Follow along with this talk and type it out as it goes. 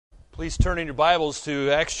Please turn in your Bibles to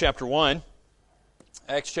Acts chapter 1.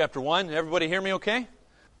 Acts chapter 1. Everybody hear me okay?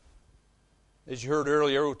 As you heard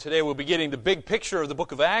earlier, today we'll be getting the big picture of the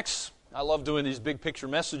book of Acts. I love doing these big picture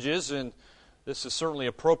messages, and this is certainly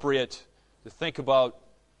appropriate to think about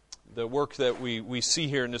the work that we see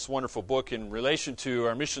here in this wonderful book in relation to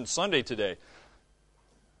our Mission Sunday today.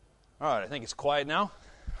 All right, I think it's quiet now.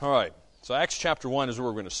 All right, so Acts chapter 1 is where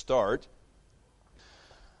we're going to start.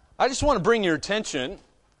 I just want to bring your attention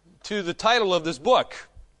to the title of this book.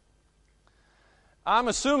 I'm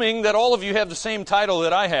assuming that all of you have the same title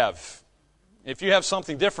that I have. If you have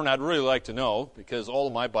something different, I'd really like to know, because all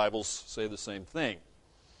of my Bibles say the same thing.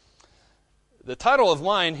 The title of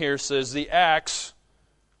mine here says, The Acts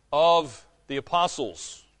of the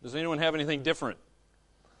Apostles. Does anyone have anything different?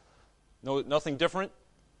 No, nothing different?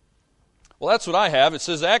 Well, that's what I have. It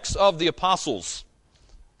says Acts of the Apostles.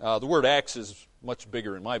 The word Acts is much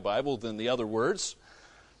bigger in my Bible than the other words.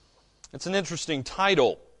 It's an interesting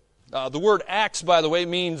title. The word Acts, by the way,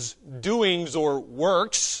 means doings or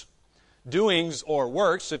works. Doings or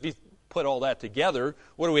works. If you put all that together,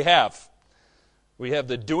 what do we have? We have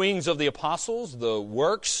the doings of the apostles, the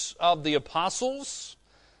works of the apostles.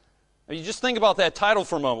 Now, you just think about that title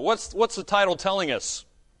for a moment. What's the title telling us?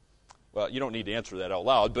 Well, you don't need to answer that out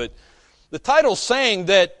loud, but the title's saying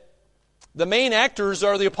that the main actors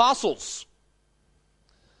are the apostles.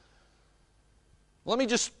 Let me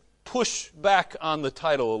just push back on the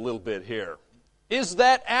title a little bit here. Is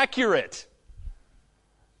that accurate?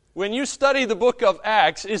 When you study the book of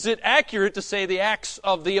Acts, is it accurate to say the Acts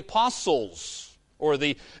of the Apostles, or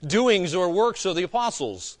the doings or works of the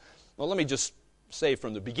apostles? Well, let me just say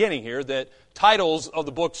from the beginning here that titles of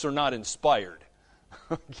the books are not inspired.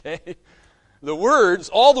 Okay?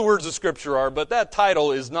 All the words of Scripture are, but that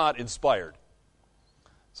title is not inspired.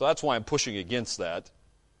 So that's why I'm pushing against that.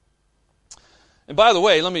 And by the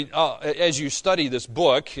way, as you study this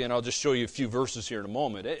book, and I'll just show you a few verses here in a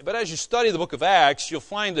moment, but as you study the book of Acts, you'll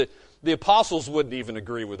find that the apostles wouldn't even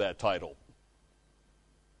agree with that title.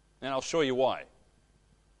 And I'll show you why.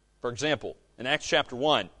 For example, in Acts chapter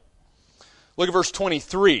 1, look at verse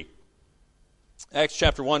 23. Acts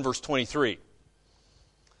chapter 1, verse 23.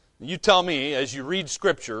 You tell me, as you read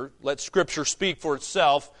Scripture, let Scripture speak for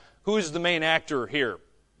itself, who is the main actor here?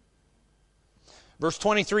 Verse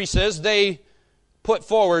 23 says, they put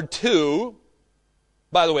forward two.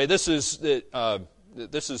 By the way, this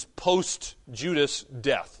is post-Judas'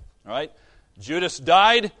 death. All right? Judas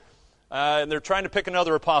died, and they're trying to pick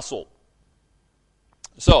another apostle.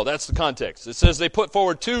 So, that's the context. It says they put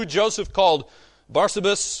forward two, Joseph called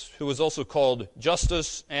Barsabas, who was also called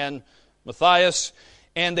Justus, and Matthias,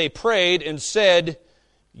 and they prayed and said,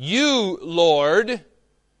 You, Lord,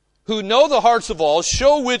 who know the hearts of all,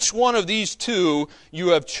 show which one of these two you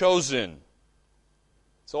have chosen.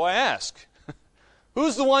 So I ask,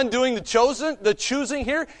 who's the one doing the choosing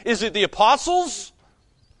here? Is it the apostles?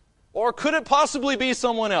 Or could it possibly be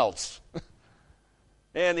someone else?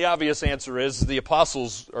 And the obvious answer is the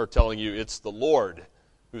apostles are telling you it's the Lord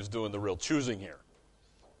who's doing the real choosing here.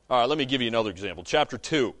 All right, let me give you another example. Chapter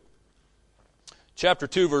 2. Chapter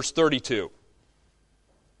 2, verse 32.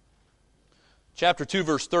 Chapter 2,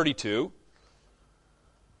 verse 32.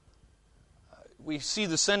 We see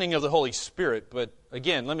the sending of the Holy Spirit, but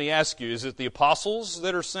again, let me ask you, is it the apostles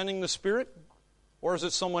that are sending the Spirit, or is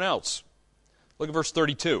it someone else? Look at verse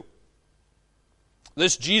 32.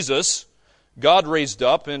 This Jesus God raised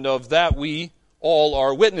up, and of that we all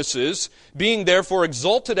are witnesses, being therefore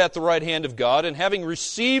exalted at the right hand of God, and having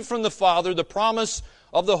received from the Father the promise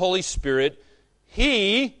of the Holy Spirit,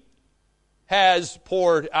 He has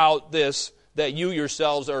poured out this that you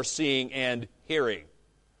yourselves are seeing and hearing.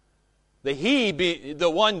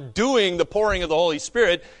 The one doing the pouring of the Holy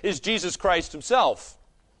Spirit is Jesus Christ Himself.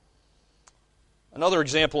 Another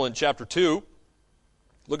example in chapter 2,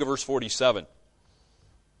 look at verse 47.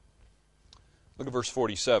 Look at verse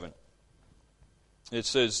 47. It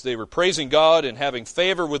says, they were praising God and having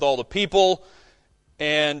favor with all the people,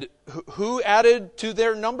 and who added to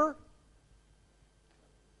their number?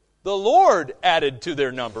 The Lord added to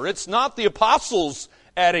their number. It's not the apostles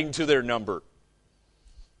adding to their number.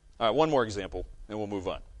 All right, one more example, and we'll move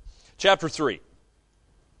on. Chapter 3.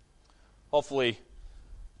 Hopefully,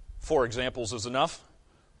 4 examples is enough.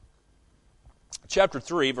 Chapter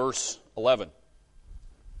 3, verse 11.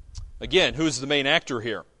 Again, who's the main actor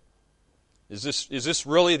here? Is this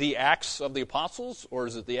really the Acts of the Apostles, or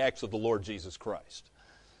is it the Acts of the Lord Jesus Christ?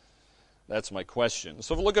 That's my question.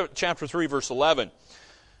 So look at chapter 3, verse 11.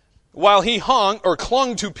 While he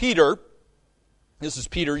clung to Peter, this is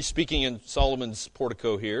Peter, he's speaking in Solomon's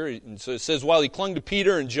portico here, and so it says, while he clung to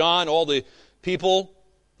Peter and John, all the people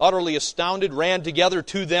utterly astounded, ran together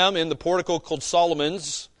to them in the portico called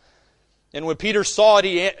Solomon's. And when Peter saw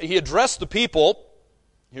it, he addressed the people.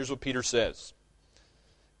 Here's what Peter says.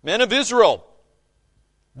 Men of Israel,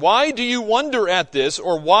 why do you wonder at this,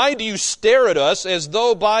 or why do you stare at us as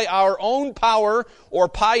though by our own power or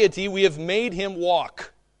piety we have made him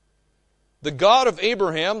walk? The God of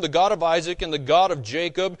Abraham, the God of Isaac, and the God of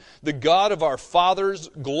Jacob, the God of our fathers,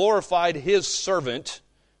 glorified his servant,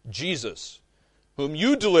 Jesus, whom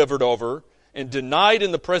you delivered over and denied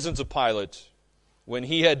in the presence of Pilate when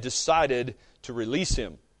he had decided to release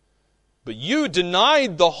him. But you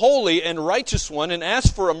denied the holy and righteous one and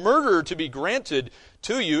asked for a murderer to be granted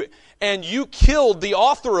to you, and you killed the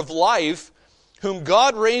author of life, whom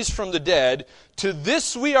God raised from the dead. To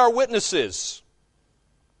this we are witnesses.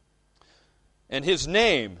 And his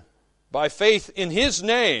name, by faith in his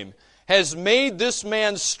name, has made this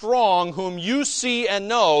man strong, whom you see and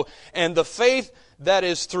know, and the faith that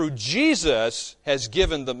is through Jesus has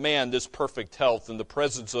given the man this perfect health in the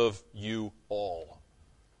presence of you all.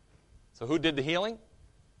 So who did the healing?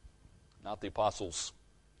 Not the apostles.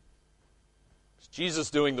 It's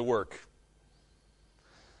Jesus doing the work.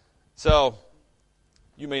 So,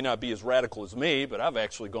 you may not be as radical as me, but I've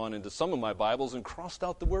actually gone into some of my Bibles and crossed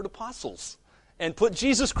out the word apostles and put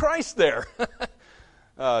Jesus Christ there.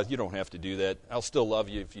 You don't have to do that. I'll still love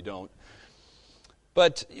you if you don't.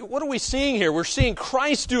 But what are we seeing here? We're seeing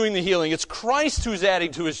Christ doing the healing. It's Christ who's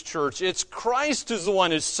adding to his church. It's Christ who's the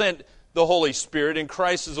one who sent the Holy Spirit, and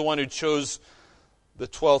Christ is the one who chose the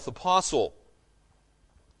 12th apostle.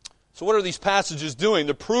 So what are these passages doing?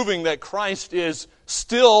 They're proving that Christ is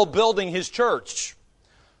still building his church.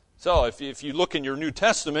 So if you look in your New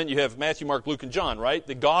Testament, you have Matthew, Mark, Luke, and John, right?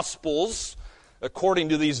 The Gospels, according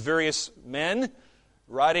to these various men,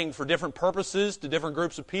 writing for different purposes to different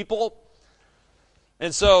groups of people.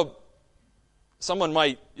 And so someone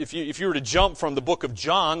might, if you were to jump from the book of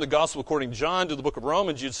John, the Gospel according to John, to the book of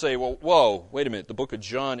Romans, you'd say, well, whoa, wait a minute. The book of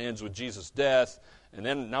John ends with Jesus' death, and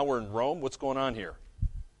then now we're in Rome. What's going on here?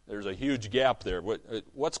 There's a huge gap there.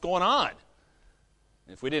 What's going on?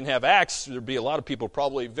 If we didn't have Acts, there'd be a lot of people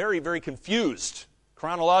probably very, very confused,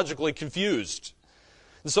 chronologically confused.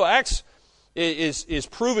 And so Acts is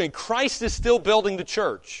proving Christ is still building the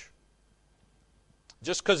church.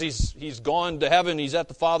 Just because he's gone to heaven, he's at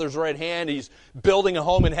the Father's right hand, he's building a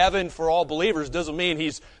home in heaven for all believers, doesn't mean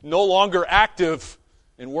he's no longer active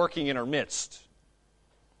and working in our midst.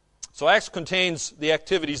 So Acts contains the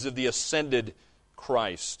activities of the ascended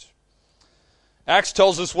Christ. Acts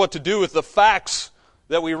tells us what to do with the facts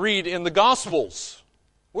that we read in the Gospels.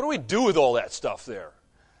 What do we do with all that stuff there?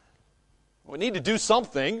 We need to do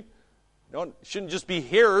something. Shouldn't just be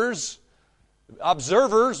hearers,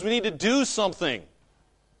 observers. We need to do something.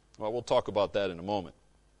 Well, we'll talk about that in a moment.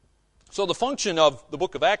 So the function of the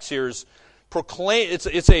book of Acts here is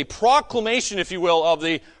it's a proclamation, if you will, of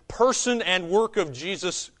the person and work of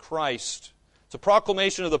Jesus Christ. It's a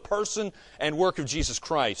proclamation of the person and work of Jesus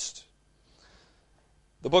Christ.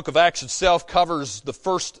 The book of Acts itself covers the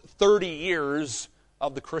first 30 years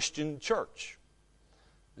of the Christian church.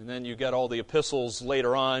 And then you get all the epistles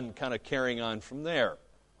later on, kind of carrying on from there.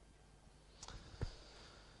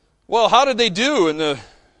 Well, how did they do in the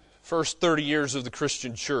first 30 years of the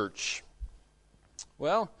Christian church?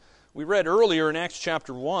 Well, we read earlier in Acts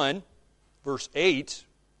chapter 1, verse 8,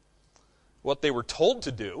 what they were told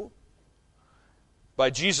to do by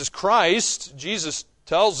Jesus Christ. Jesus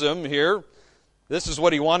tells them here, this is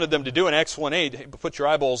what he wanted them to do in Acts 1:8. Put your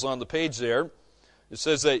eyeballs on the page there. It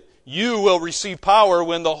says that you will receive power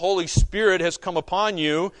when the Holy Spirit has come upon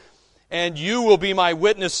you, and you will be my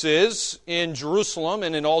witnesses in Jerusalem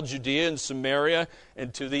and in all Judea and Samaria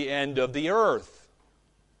and to the end of the earth.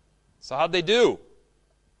 So how'd they do?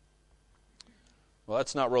 Well,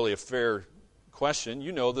 that's not really a fair question.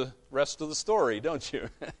 You know the rest of the story, don't you?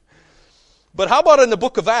 But how about in the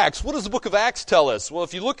book of Acts? What does the book of Acts tell us? Well,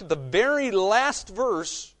 if you look at the very last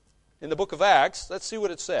verse in the book of Acts, let's see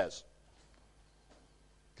what it says.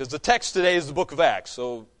 Because the text today is the book of Acts,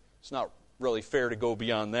 so it's not really fair to go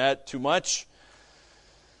beyond that too much.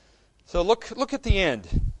 So look at the end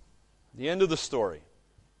of the story.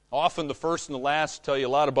 Often the first and the last tell you a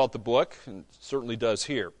lot about the book, and it certainly does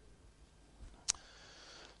here.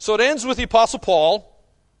 So it ends with the Apostle Paul.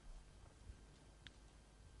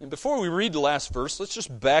 And before we read the last verse, let's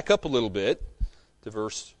just back up a little bit to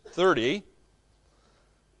verse 30.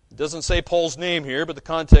 It doesn't say Paul's name here, but the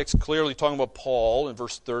context clearly talking about Paul. In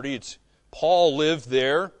verse 30, it's Paul lived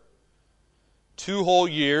there 2 whole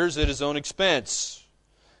years at his own expense,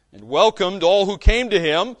 and welcomed all who came to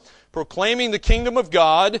him, proclaiming the kingdom of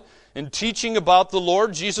God and teaching about the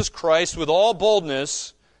Lord Jesus Christ with all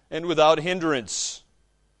boldness, and without hindrance.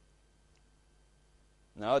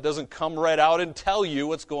 Now, it doesn't come right out and tell you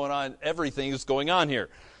what's going on, everything that's going on here.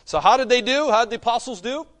 So how did they do? How did the apostles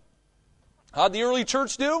do? How did the early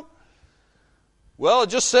church do? Well, it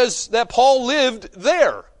just says that Paul lived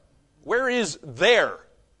there. Where is there?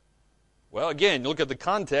 Well, again, you look at the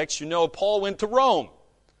context, you know Paul went to Rome.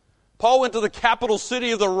 Paul went to the capital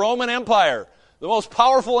city of the Roman Empire, the most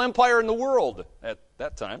powerful empire in the world at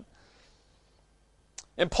that time.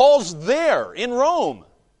 And Paul's there in Rome.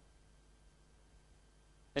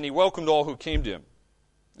 And he welcomed all who came to him.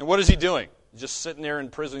 And what is he doing? He's just sitting there in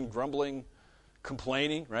prison grumbling,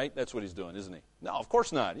 complaining, right? That's what he's doing, isn't he? No, of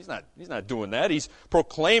course not. He's not doing that. He's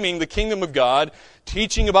proclaiming the kingdom of God,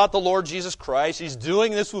 teaching about the Lord Jesus Christ. He's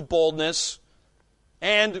doing this with boldness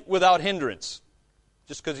and without hindrance.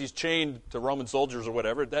 Just because he's chained to Roman soldiers or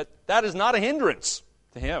whatever, that is not a hindrance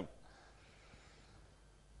to him.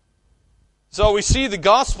 So we see the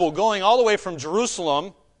gospel going all the way from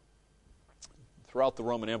Jerusalem throughout the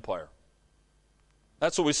Roman Empire.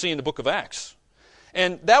 That's what we see in the book of Acts.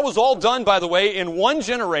 And that was all done, by the way, in one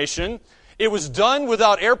generation. It was done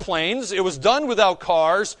without airplanes. It was done without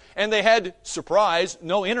cars. And they had, surprise,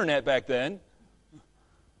 no internet back then.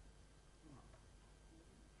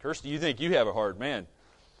 Kirsty, you think you have a hard man.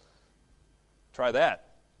 Try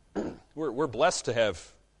that. We're blessed to have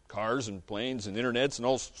cars and planes and internets and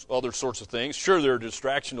all other sorts of things. Sure, they're a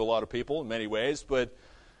distraction to a lot of people in many ways, but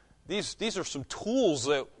these are some tools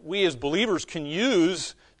that we as believers can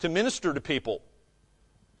use to minister to people.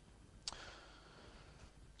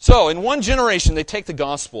 So, in one generation, they take the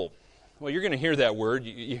gospel. Well, you're going to hear that word.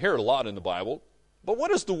 You hear it a lot in the Bible. But what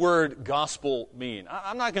does the word gospel mean?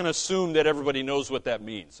 I'm not going to assume that everybody knows what that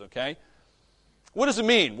means, okay? What does it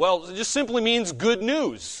mean? Well, it just simply means good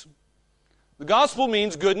news. The gospel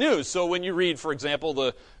means good news. So when you read, for example,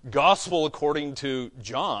 the gospel according to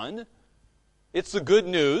John, it's the good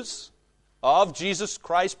news of Jesus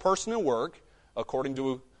Christ's person and work according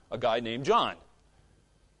to a guy named John.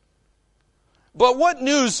 But what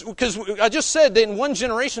news, because I just said that in one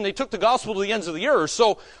generation they took the gospel to the ends of the earth,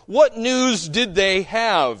 so what news did they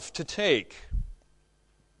have to take?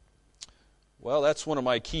 Well, that's one of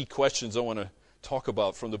my key questions I want to talk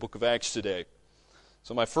about from the book of Acts today.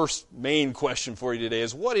 So my first main question for you today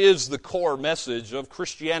is, what is the core message of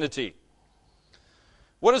Christianity?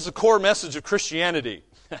 What is the core message of Christianity?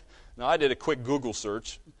 Now, I did a quick Google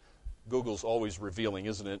search. Google's always revealing,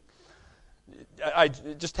 isn't it?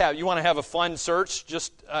 You want to have a fun search?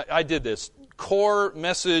 I did this. Core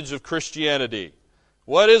message of Christianity.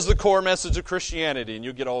 What is the core message of Christianity? And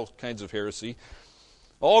you'll get all kinds of heresy.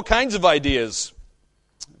 All kinds of ideas.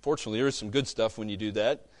 Fortunately, there is some good stuff when you do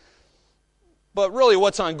that. But really,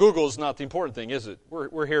 what's on Google is not the important thing, is it?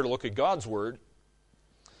 We're here to look at God's Word.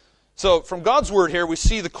 So, from God's Word here, we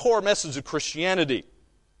see the core message of Christianity.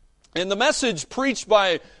 And the message preached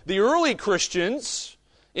by the early Christians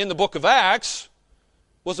in the book of Acts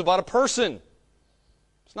was about a person.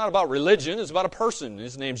 It's not about religion, it's about a person.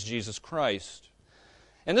 His name's Jesus Christ.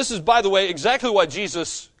 And this is, by the way, exactly what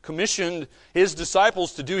Jesus commissioned His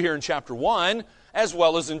disciples to do here in chapter 1, as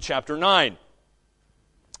well as in chapter 9.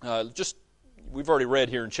 We've already read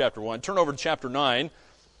here in chapter 1. Turn over to chapter 9,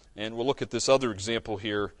 and we'll look at this other example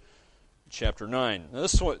here, chapter 9. Now,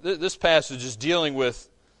 this passage is dealing with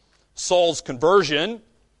Saul's conversion.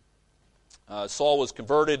 Saul was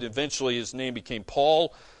converted. Eventually, his name became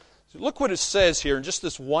Paul. So look what it says here in just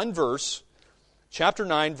this one verse, chapter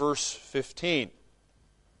 9, verse 15.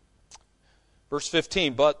 Verse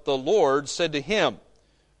 15, "But the Lord said to him,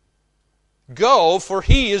 'Go, for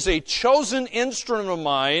he is a chosen instrument of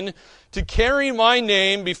mine to carry my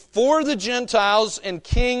name before the Gentiles and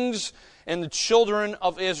kings and the children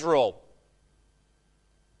of Israel.'"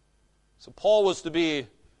 So Paul was to be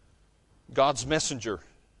God's messenger.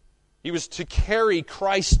 He was to carry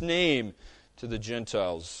Christ's name to the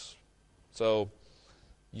Gentiles. So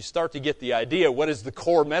you start to get the idea, what is the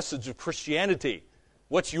core message of Christianity?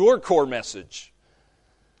 What's your core message?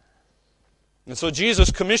 And so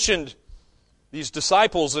Jesus commissioned these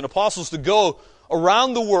disciples and apostles to go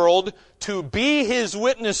around the world to be His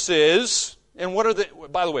witnesses. And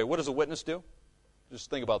by the way, what does a witness do? Just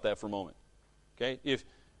think about that for a moment. Okay?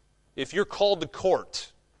 If you're called to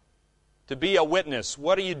court to be a witness,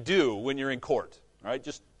 what do you do when you're in court? All right?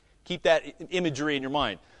 Just keep that imagery in your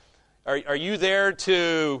mind. Are you there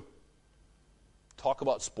to talk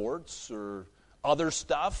about sports or other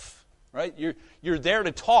stuff? Right? You're there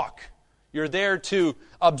to talk. You're there to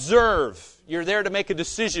observe. You're there to make a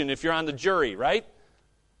decision if you're on the jury, right?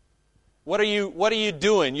 What are you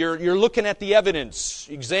doing? You're looking at the evidence,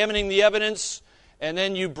 examining the evidence, and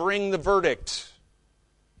then you bring the verdict.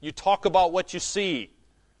 You talk about what you see.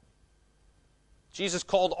 Jesus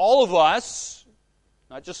called all of us,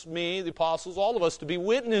 not just me, the apostles, all of us, to be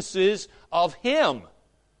witnesses of Him.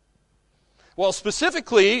 Well,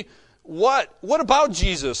 specifically, what about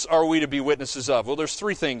Jesus are we to be witnesses of? Well, there's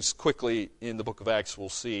three things quickly in the book of Acts we'll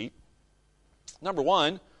see. Number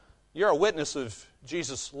one, you're a witness of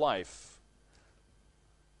Jesus' life.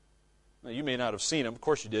 Now, you may not have seen Him. Of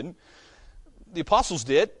course you didn't. The apostles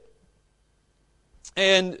did.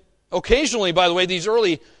 And occasionally, by the way, these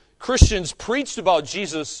early Christians preached about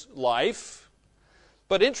Jesus' life.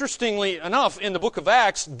 But interestingly enough, in the book of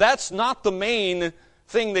Acts, that's not the main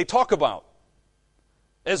thing they talk about.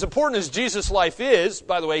 As important as Jesus' life is,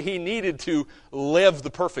 by the way, He needed to live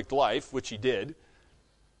the perfect life, which He did.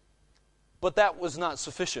 But that was not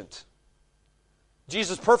sufficient.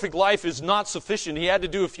 Jesus' perfect life is not sufficient. He had to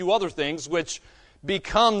do a few other things, which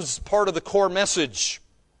becomes part of the core message.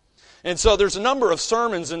 And so there's a number of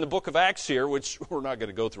sermons in the book of Acts here, which we're not going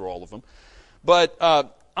to go through all of them. But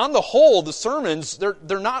on the whole, the sermons,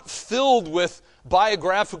 they're not filled with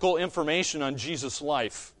biographical information on Jesus'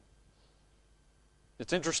 life.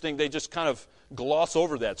 It's interesting, they just kind of gloss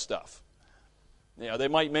over that stuff. They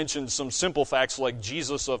might mention some simple facts like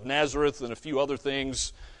Jesus of Nazareth and a few other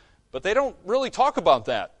things, but they don't really talk about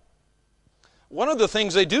that. One of the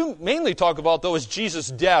things they do mainly talk about, though, is Jesus'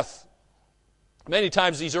 death. Many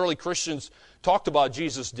times these early Christians talked about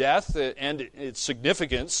Jesus' death and its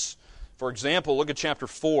significance. For example, look at chapter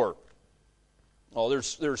 4. Oh,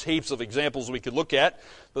 there's heaps of examples we could look at,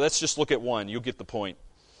 but let's just look at one. You'll get the point.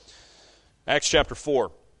 Acts chapter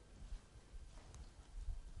 4.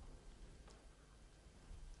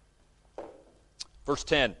 Verse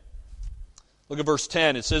 10. Look at verse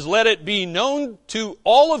 10. It says, "Let it be known to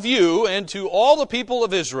all of you and to all the people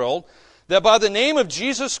of Israel that by the name of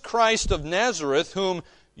Jesus Christ of Nazareth, whom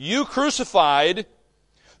you crucified,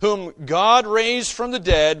 whom God raised from the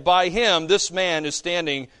dead, by Him this man is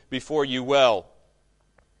standing before you well."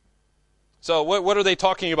 So what are they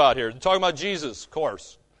talking about here? They're talking about Jesus, of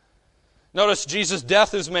course. Notice Jesus'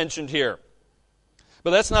 death is mentioned here.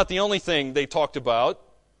 But that's not the only thing they talked about,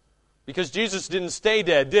 because Jesus didn't stay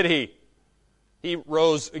dead, did He? He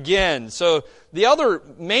rose again. So the other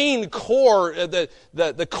main core,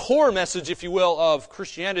 the core message, if you will, of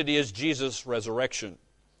Christianity is Jesus' resurrection.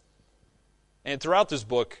 And throughout this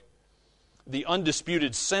book, the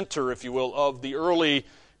undisputed center, if you will, of the early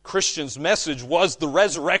Christians' message was the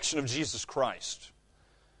resurrection of Jesus Christ.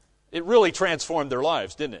 It really transformed their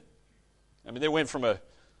lives, didn't it? I mean, they went from a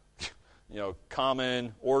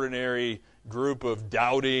common, ordinary group of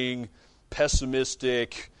doubting,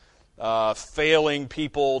 pessimistic, failing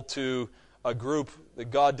people to a group that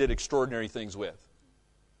God did extraordinary things with.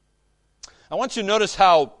 I want you to notice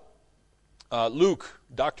how Luke,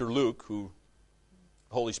 Dr. Luke, who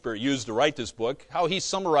the Holy Spirit used to write this book, how he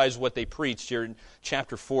summarized what they preached here in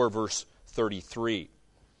chapter 4, verse 33.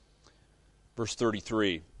 Verse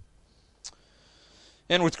 33.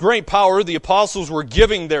 "And with great power the apostles were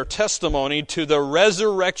giving their testimony to the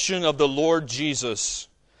resurrection of the Lord Jesus,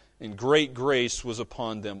 and great grace was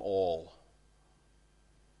upon them all."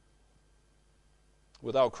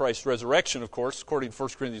 Without Christ's resurrection, of course, according to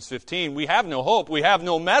 1 Corinthians 15, we have no hope, we have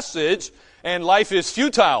no message, and life is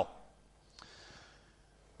futile.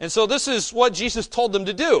 And so this is what Jesus told them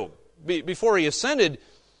to do. Before He ascended,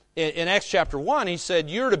 in Acts chapter 1, He said,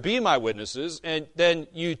 "You're to be my witnesses," and then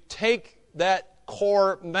you take that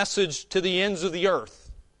core message to the ends of the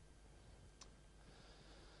earth.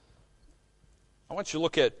 I want you to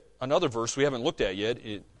look at another verse we haven't looked at yet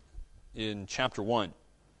in chapter 1.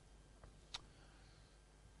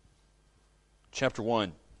 Chapter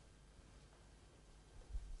 1.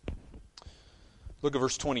 Look at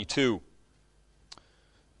verse 22.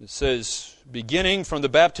 It says, "Beginning from the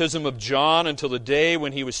baptism of John until the day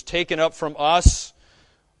when he was taken up from us,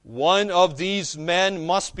 one of these men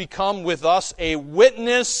must become with us a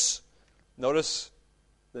witness." Notice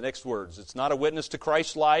the next words. It's not a witness to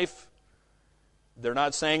Christ's life. They're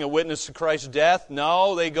not saying a witness to Christ's death.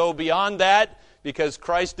 No, they go beyond that, because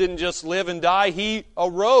Christ didn't just live and die. He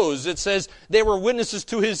arose. It says they were witnesses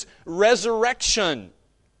to His resurrection.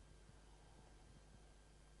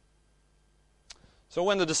 So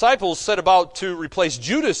when the disciples set about to replace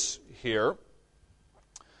Judas here,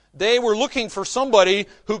 they were looking for somebody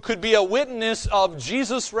who could be a witness of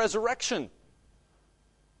Jesus' resurrection.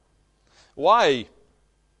 Why?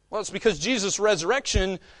 Well, it's because Jesus'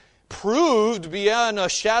 resurrection proved beyond a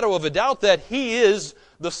shadow of a doubt that He is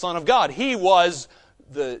the Son of God. He was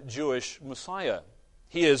the Jewish Messiah.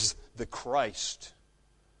 He is the Christ.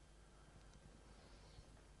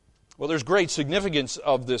 Well, there's great significance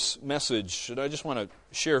of this message, and I just want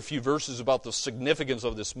to share a few verses about the significance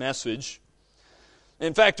of this message.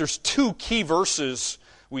 In fact, there's two key verses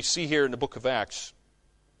we see here in the book of Acts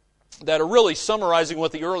that are really summarizing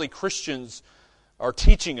what the early Christians are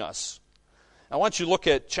teaching us. I want you to look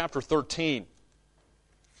at chapter 13.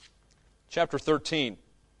 Chapter 13.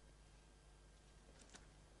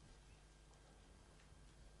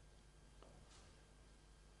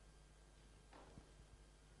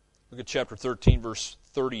 Look at chapter 13, verse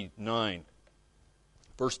 39.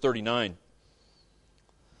 Verse 39,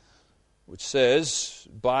 which says,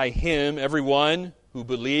 "By him everyone who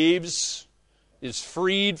believes is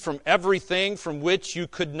freed from everything from which you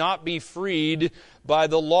could not be freed by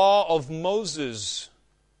the law of Moses."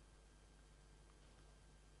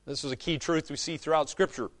 This is a key truth we see throughout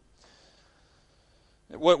Scripture.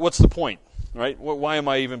 What's the point? Right? Why am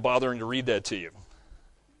I even bothering to read that to you?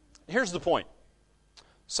 Here's the point.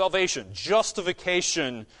 Salvation,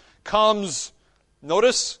 justification comes,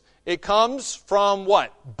 notice, it comes from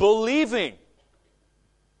what? Believing.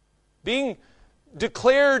 Being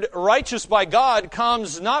declared righteous by God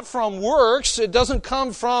comes not from works. It doesn't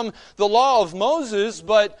come from the law of Moses,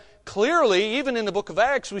 but clearly, even in the book of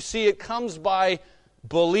Acts, we see it comes by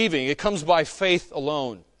believing. It comes by faith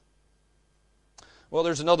alone. Well,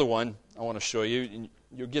 there's another one I want to show you, and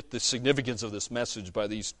you'll get the significance of this message by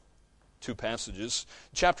these two passages.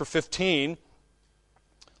 Chapter 15.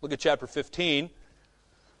 Look at chapter 15.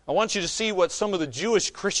 I want you to see what some of the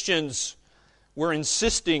Jewish Christians were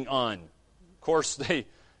insisting on. Of course, they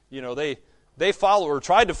follow or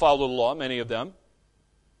tried to follow the law, many of them.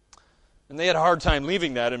 And they had a hard time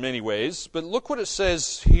leaving that in many ways. But look what it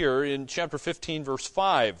says here in chapter 15, verse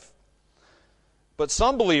 5. "But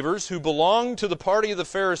some believers who belonged to the party of the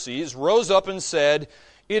Pharisees rose up and said,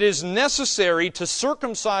 'It is necessary to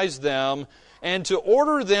circumcise them and to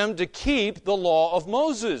order them to keep the law of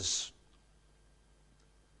Moses.'"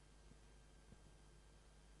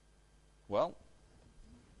 Well,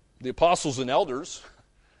 the apostles and elders,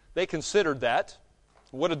 they considered that.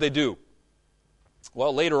 What did they do?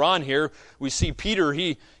 Well, later on here, we see Peter,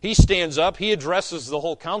 he stands up, he addresses the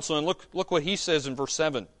whole council, and look what he says in verse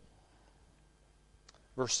 7.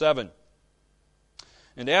 Verse 7.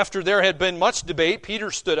 "And after there had been much debate,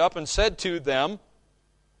 Peter stood up and said to them,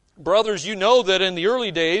 'Brothers, you know that in the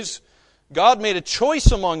early days God made a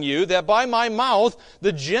choice among you that by my mouth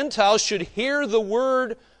the Gentiles should hear the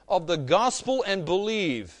word of the gospel and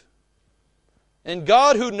believe. And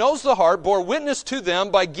God, who knows the heart, bore witness to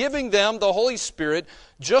them by giving them the Holy Spirit,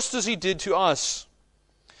 just as He did to us.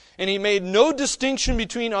 And He made no distinction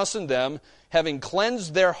between us and them, having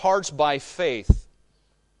cleansed their hearts by faith.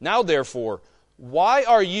 Now therefore, why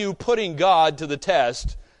are you putting God to the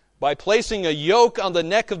test by placing a yoke on the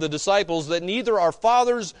neck of the disciples that neither our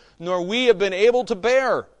fathers nor we have been able to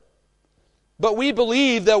bear? But we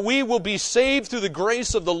believe that we will be saved through the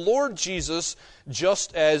grace of the Lord Jesus,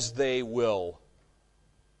 just as they will.'"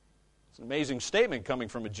 It's an amazing statement coming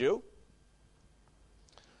from a Jew.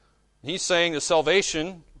 He's saying that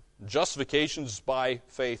salvation, justification, is by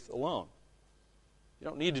faith alone. You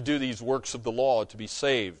don't need to do these works of the law to be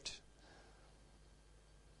saved.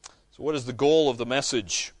 So what is the goal of the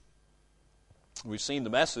message? We've seen the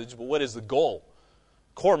message, but what is the goal?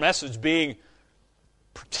 Core message being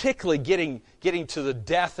particularly getting to the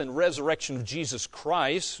death and resurrection of Jesus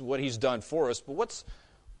Christ, what He's done for us. But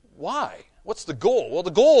why? What's the goal? Well, the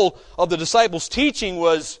goal of the disciples' teaching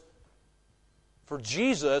was for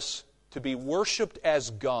Jesus to be worshipped as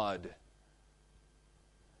God.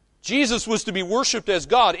 Jesus was to be worshipped as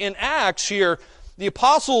God. In Acts here, the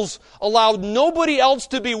apostles allowed nobody else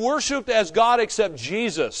to be worshipped as God except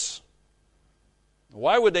Jesus.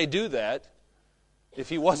 Why would they do that if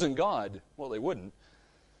He wasn't God? Well, they wouldn't.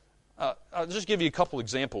 I'll just give you a couple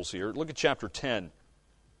examples here. Look at chapter 10.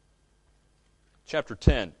 Chapter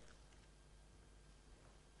 10.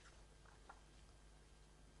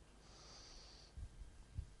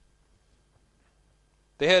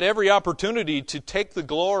 They had every opportunity to take the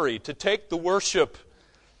glory, to take the worship.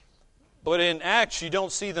 But in Acts, you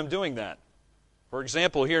don't see them doing that. For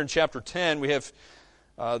example, here in chapter 10, we have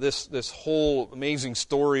this whole amazing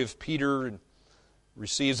story of Peter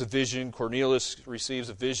receives a vision, Cornelius receives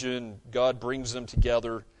a vision, God brings them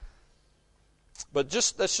together. But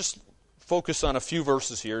let's just focus on a few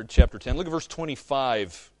verses here in chapter 10. Look at verse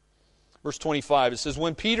 25. Verse 25, it says,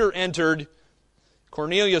 "When Peter entered,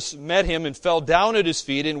 Cornelius met him and fell down at his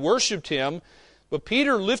feet and worshipped him. But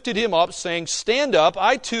Peter lifted him up, saying, 'Stand up,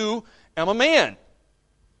 I too am a man.'"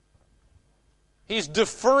 He's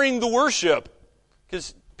deferring the worship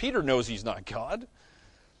because Peter knows he's not God.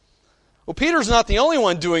 Well, Peter's not the only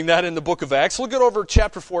one doing that in the book of Acts. Look at over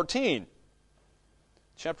chapter 14.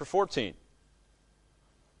 Chapter 14.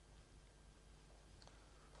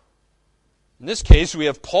 In this case, we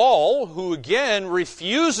have Paul, who again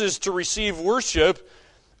refuses to receive worship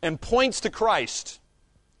and points to Christ.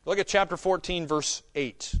 Look at chapter 14, verse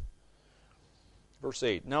 8. Verse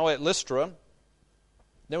 8. Now at Lystra,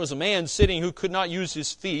 there was a man sitting who could not use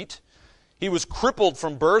his feet. He was crippled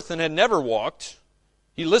from birth and had never walked.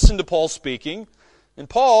 He listened to Paul speaking, and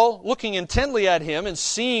Paul, looking intently at him and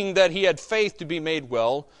seeing that he had faith to be made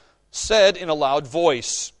well, said in a loud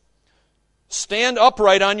voice, "Stand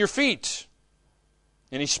upright on your feet."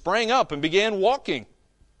 And he sprang up and began walking.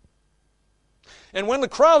 And when the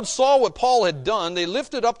crowd saw what Paul had done, they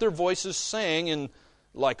lifted up their voices, saying in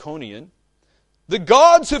Lycaonian, "The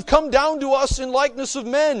gods have come down to us in likeness of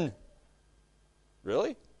men."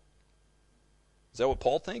 Really? Is that what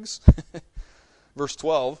Paul thinks? Verse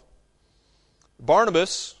 12.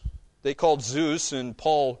 Barnabas, they called Zeus, and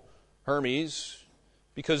Paul Hermes,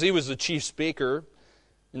 because he was the chief speaker,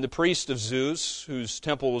 and the priest of Zeus, whose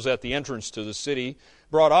temple was at the entrance to the city,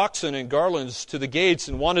 brought oxen and garlands to the gates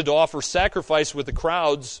and wanted to offer sacrifice with the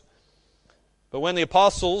crowds. But when the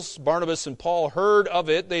apostles, Barnabas and Paul, heard of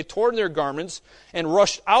it, they tore their garments and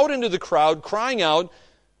rushed out into the crowd, crying out,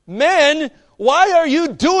 "Men, why are you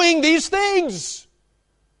doing these things?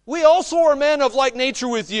 We also are men of like nature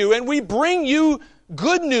with you, and we bring you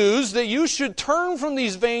good news that you should turn from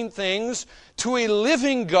these vain things to a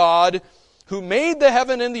living God who made the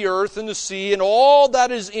heaven and the earth and the sea and all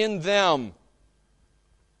that is in them.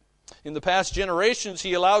 In the past generations,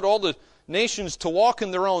 He allowed all the nations to walk in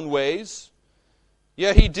their own ways.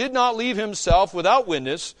 Yet He did not leave Himself without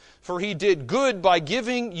witness, for He did good by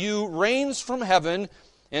giving you rains from heaven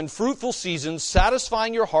and fruitful seasons,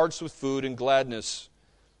 satisfying your hearts with food and gladness."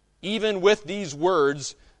 Even with these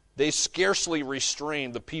words, they scarcely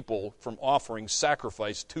restrained the people from offering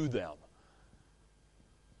sacrifice to them.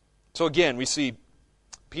 So again, we see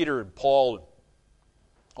Peter and Paul and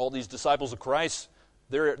all these disciples of Christ,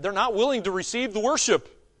 they're not willing to receive the worship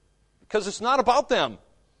because it's not about them.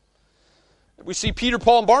 We see Peter,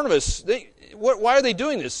 Paul, and Barnabas. Why are they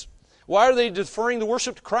doing this? Why are they deferring the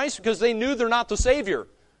worship to Christ? Because they knew they're not the Savior.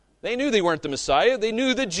 They knew they weren't the Messiah. They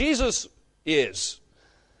knew that Jesus is.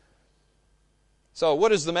 So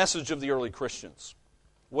what is the message of the early Christians?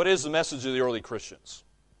 What is the message of the early Christians?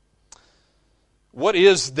 What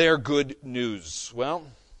is their good news? Well,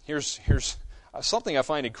 here's something I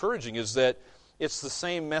find encouraging is that it's the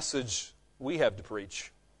same message we have to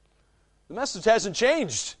preach. The message hasn't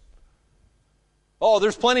changed. Oh,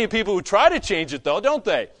 there's plenty of people who try to change it though, don't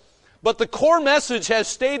they? But the core message has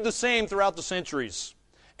stayed the same throughout the centuries.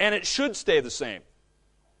 And it should stay the same.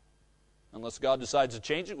 Unless God decides to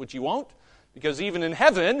change it, which He won't. Because even in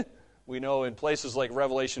heaven, we know in places like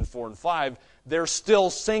Revelation 4 and 5, they're still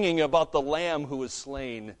singing about the Lamb who was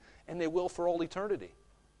slain. And they will for all eternity.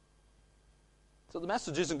 So the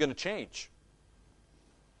message isn't going to change.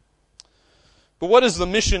 But what is the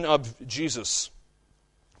mission of Jesus?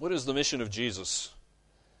 What is the mission of Jesus?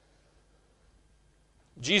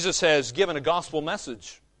 Jesus has given a gospel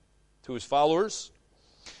message to His followers.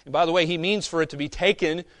 And by the way, He means for it to be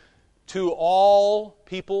taken to all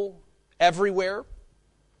people everywhere.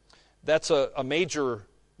 That's a major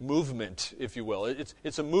movement, if you will.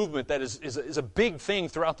 It's a movement that is a big thing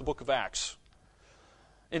throughout the book of Acts.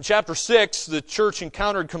 In chapter 6, the church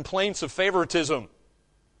encountered complaints of favoritism.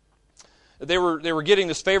 They were getting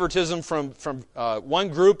this favoritism from one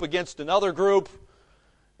group against another group,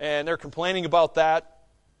 and they're complaining about that.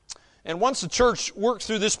 And once the church worked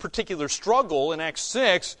through this particular struggle in Acts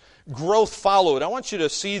 6, growth followed. I want you to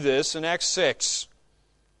see this in Acts 6.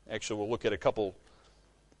 Actually, we'll look at a couple.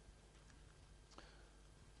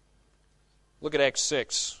 Look at Acts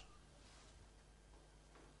 6.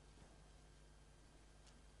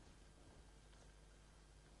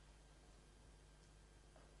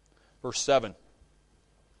 Verse 7.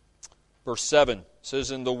 Verse 7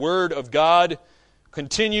 says, "And the word of God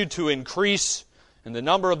continued to increase, and the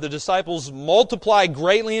number of the disciples multiplied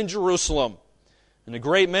greatly in Jerusalem. And a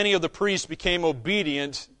great many of the priests became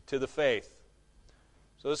obedient to the faith."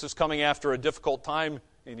 So this is coming after a difficult time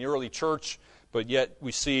in the early church, but yet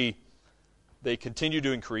we see they continue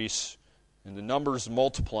to increase, and the numbers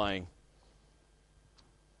multiplying.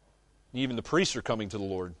 Even the priests are coming to the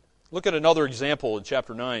Lord. Look at another example in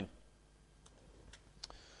chapter 9.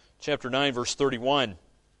 Chapter 9, verse 31.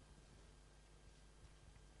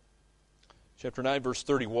 Chapter 9, verse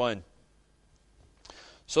 31.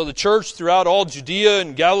 "So the church throughout all Judea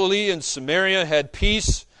and Galilee and Samaria had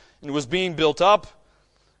peace and was being built up,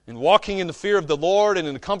 And walking in the fear of the Lord and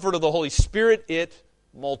in the comfort of the Holy Spirit, it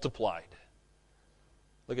multiplied.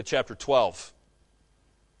 Look at chapter 12.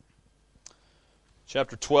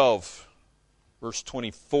 Chapter 12, verse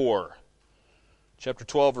 24. Chapter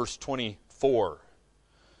 12, verse 24.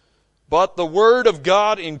 But the word of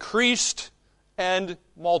God increased and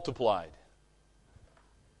multiplied.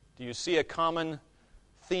 Do you see a common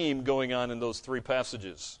theme going on in those three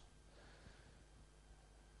passages?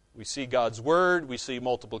 We see God's word, we see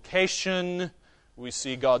multiplication, we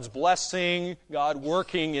see God's blessing, God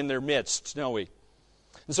working in their midst, don't we?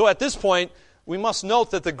 And so at this point, we must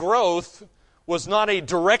note that the growth was not a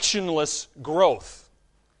directionless growth.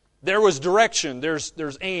 There was direction, there's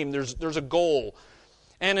aim, there's a goal.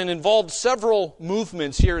 And it involved several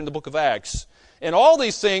movements here in the book of Acts. And all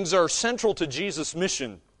these things are central to Jesus'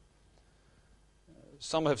 mission.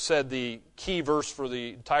 Some have said the key verse for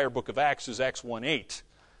the entire book of Acts is Acts 1:8.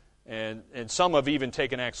 And some have even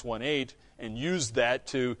taken Acts 1:8 and used that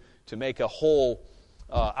to make a whole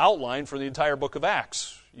outline for the entire book of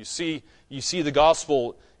Acts. You see the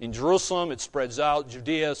gospel in Jerusalem, it spreads out,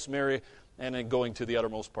 Judea, Samaria, and then going to the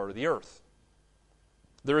uttermost part of the earth.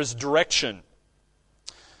 There is direction.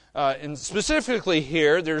 And specifically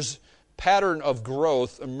here, there's pattern of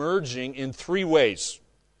growth emerging in three ways,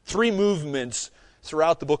 three movements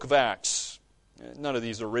throughout the book of Acts. None of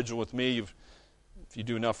these are original with me. If you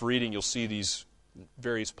do enough reading, you'll see these in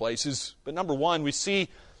various places. But number one, we see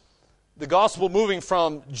the gospel moving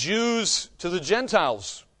from Jews to the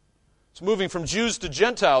Gentiles. It's moving from Jews to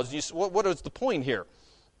Gentiles. What is the point here?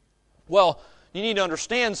 Well, you need to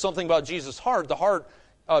understand something about Jesus' heart. The heart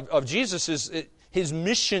of Jesus is, his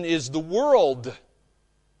mission is the world.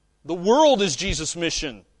 The world is Jesus'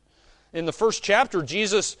 mission. In the first chapter,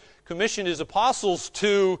 Jesus commissioned his apostles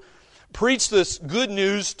to preach this good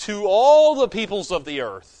news to all the peoples of the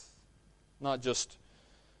earth. Not just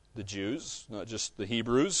the Jews, not just the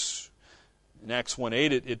Hebrews. In Acts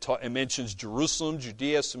 1:8, it mentions Jerusalem,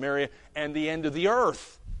 Judea, Samaria, and the end of the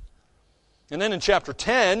earth. And then in chapter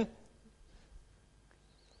 10,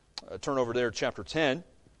 turn over there to chapter 10. In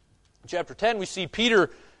chapter 10, we see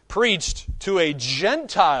Peter preached to a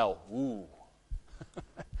Gentile. Ooh.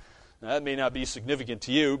 Now, that may not be significant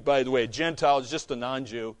to you. By the way, a Gentile is just a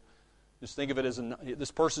non-Jew. Just think of it as this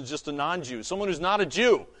person's just a non-Jew, someone who's not a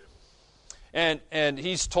Jew. And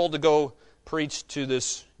he's told to go preach to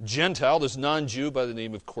this Gentile, this non-Jew by the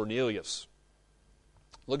name of Cornelius.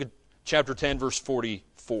 Look at chapter 10, verse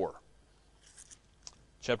 44.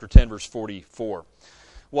 Chapter 10, verse 44.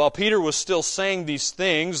 While Peter was still saying these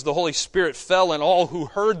things, the Holy Spirit fell on all who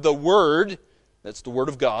heard the word, that's the word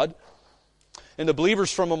of God, and the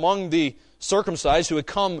believers from among the circumcised who had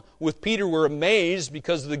come with Peter were amazed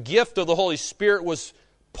because the gift of the Holy Spirit was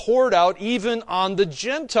poured out even on the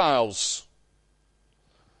Gentiles.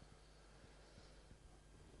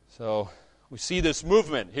 So we see this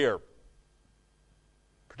movement here.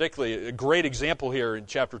 Particularly a great example here in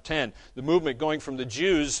chapter 10. The movement going from the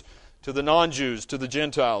Jews to the non-Jews, to the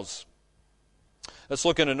Gentiles. Let's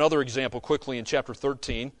look at another example quickly in chapter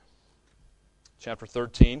 13. Chapter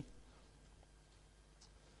 13.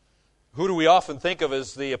 Who do we often think of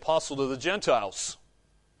as the apostle to the Gentiles?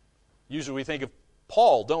 Usually we think of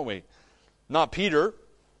Paul, don't we? Not Peter.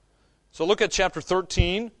 So look at chapter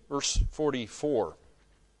 13, verse 44.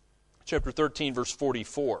 Chapter 13, verse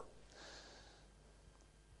 44.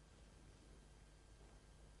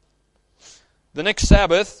 The next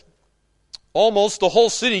Sabbath, almost the whole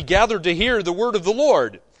city gathered to hear the word of the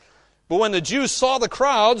Lord. But when the Jews saw the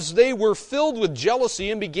crowds, they were filled with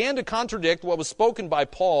jealousy and began to contradict what was spoken by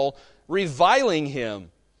Paul, reviling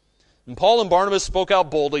him. And Paul and Barnabas spoke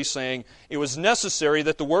out boldly, saying, "It was necessary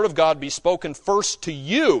that the word of God be spoken first to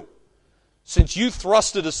you, since you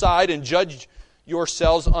thrust it aside and judged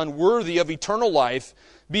yourselves unworthy of eternal life.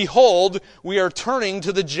 Behold, we are turning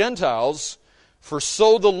to the Gentiles, for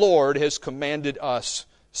so the Lord has commanded us,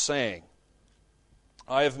 saying,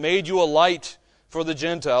 I have made you a light for the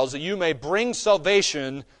Gentiles, that you may bring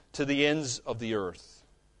salvation to the ends of the earth."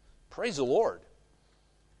 Praise the Lord.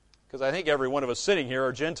 Because I think every one of us sitting here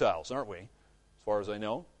are Gentiles, aren't we? As far as I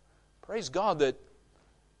know. Praise God that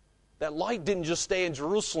that light didn't just stay in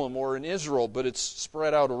Jerusalem or in Israel, but it's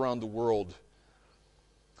spread out around the world.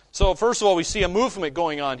 So first of all, we see a movement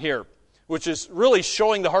going on here, which is really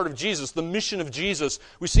showing the heart of Jesus, the mission of Jesus.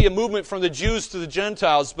 We see a movement from the Jews to the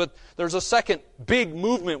Gentiles, but there's a second big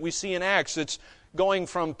movement we see in Acts. It's going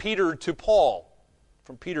from Peter to Paul.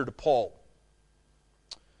 From Peter to Paul.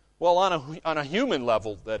 Well, on a human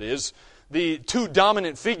level, that is, the two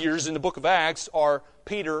dominant figures in the book of Acts are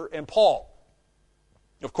Peter and Paul.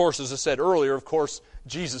 Of course, as I said earlier,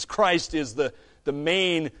 Jesus Christ is the the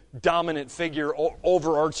main dominant figure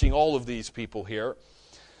overarching all of these people here.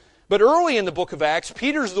 But early in the book of Acts,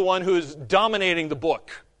 Peter's the one who is dominating the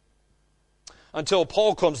book until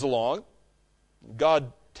Paul comes along.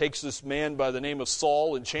 God takes this man by the name of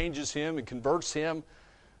Saul and changes him and converts him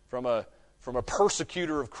from a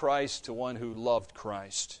persecutor of Christ to one who loved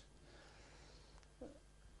Christ.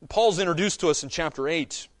 Paul's introduced to us in chapter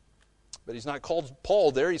 8, but he's not called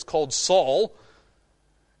Paul there, he's called Saul.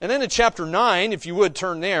 And then in chapter 9, if you would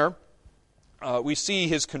turn there, we see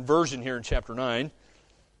his conversion here in chapter 9,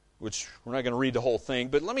 which we're not going to read the whole thing,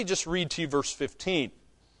 but let me just read to you verse 15.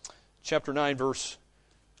 Chapter 9, verse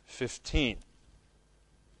 15.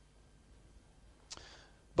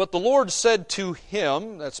 But the Lord said to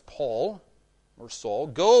him, that's Paul, or Saul,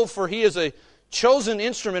 go, for he is a chosen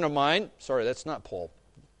instrument of mine. Sorry, that's not Paul.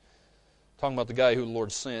 Talking about the guy who the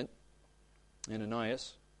Lord sent,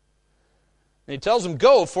 Ananias. And he tells him,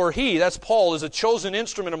 go, for he, that's Paul, is a chosen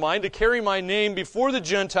instrument of mine to carry my name before the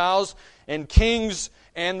Gentiles and kings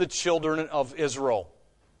and the children of Israel.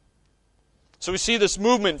 So we see this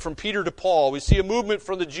movement from Peter to Paul. We see a movement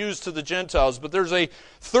from the Jews to the Gentiles. But there's a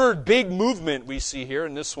third big movement we see here,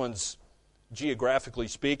 and this one's geographically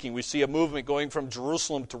speaking. We see a movement going from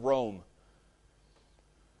Jerusalem to Rome.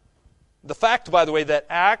 The fact, by the way, that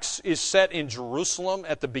Acts is set in Jerusalem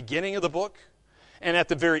at the beginning of the book, and at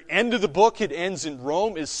the very end of the book it ends in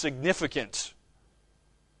Rome, is significant.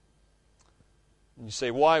 And you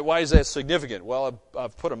say, why is that significant? Well,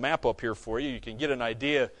 I've put a map up here for you. You can get an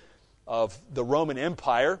idea of the Roman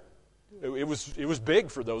Empire. It was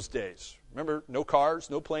big for those days. Remember, no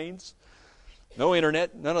cars, no planes, no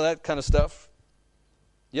internet, none of that kind of stuff.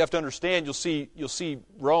 You have to understand, you'll see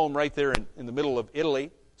Rome right there in the middle of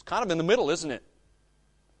Italy. It's kind of in the middle, isn't it?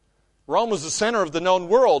 Rome was the center of the known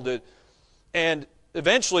world. And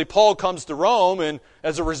eventually Paul comes to Rome, and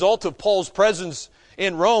as a result of Paul's presence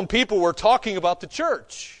in Rome, people were talking about the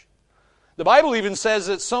church. The Bible even says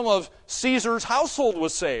that some of Caesar's household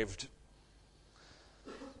was saved.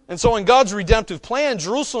 And so in God's redemptive plan,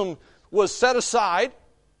 Jerusalem was set aside,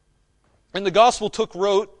 and the gospel took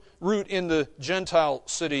root in the Gentile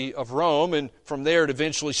city of Rome, and from there it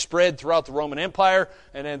eventually spread throughout the Roman Empire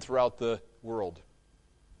and then throughout the world.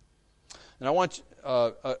 And I want,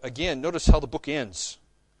 again, notice how the book ends.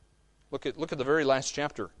 Look at the very last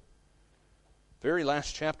chapter. Very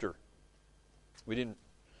last chapter. We didn't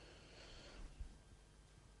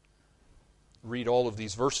read all of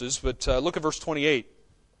these verses, but look at verse 28.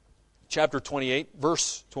 Chapter 28,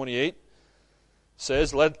 verse 28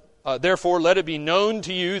 says, therefore let it be known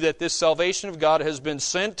to you that this salvation of God has been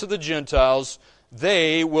sent to the Gentiles.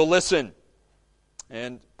 They will listen.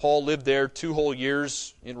 And Paul lived there 2 whole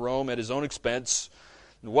years in Rome at his own expense,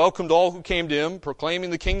 and welcomed all who came to him, proclaiming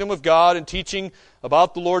the kingdom of God and teaching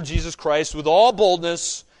about the Lord Jesus Christ with all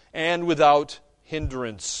boldness and without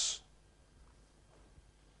hindrance.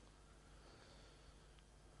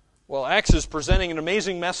 Well, Acts is presenting an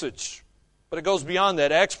amazing message, but it goes beyond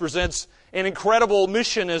that. Acts presents an incredible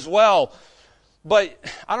mission as well. But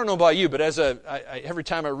I don't know about you, but every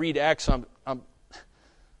time I read Acts,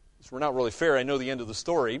 we're not really fair. I know the end of the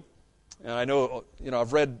story, and I know,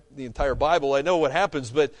 I've read the entire Bible. I know what happens,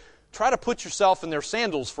 but try to put yourself in their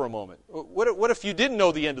sandals for a moment. What if you didn't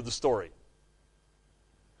know the end of the story?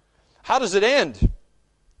 How does it end?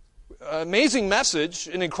 Amazing message,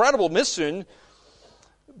 an incredible mission,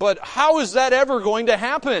 but how is that ever going to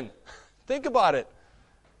happen? Think about it.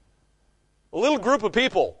 A little group of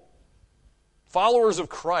people, followers of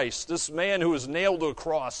Christ, this man who was nailed to a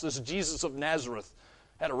cross, this Jesus of Nazareth,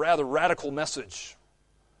 had a rather radical message.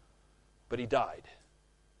 But he died.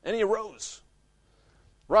 And he arose.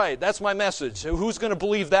 Right, that's my message. Who's going to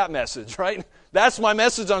believe that message, right? That's my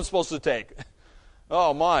message I'm supposed to take.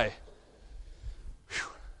 Oh, my.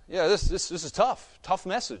 Whew. Yeah, this is tough. Tough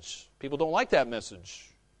message. People don't like that message.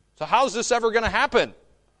 So how's this ever going to happen?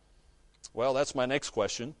 Well, that's my next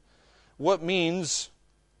question. What means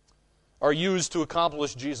are used to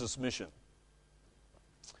accomplish Jesus' mission?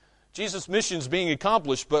 Jesus' mission is being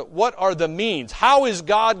accomplished, but what are the means? How is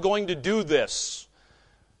God going to do this?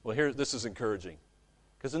 Well, this is encouraging.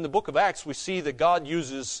 Because in the book of Acts, we see that God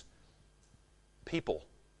uses people.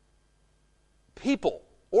 People.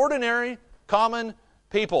 Ordinary, common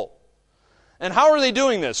people. And how are they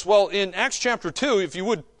doing this? Well, in Acts chapter 2, if you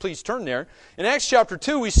would please turn there, in Acts chapter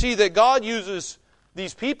 2 we see that God uses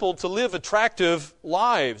these people to live attractive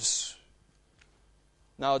lives.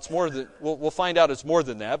 Now, it's more than, we'll find out it's more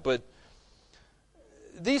than that, but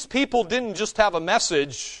these people didn't just have a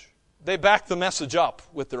message, they backed the message up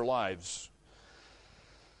with their lives.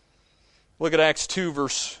 Look at Acts 2,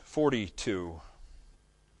 verse 42.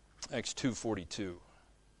 Acts 2:42.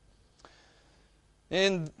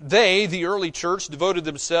 And they, the early church, devoted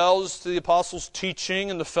themselves to the apostles' teaching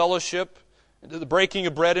and the fellowship, and to the breaking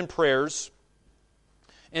of bread and prayers.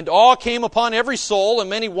 And awe came upon every soul, and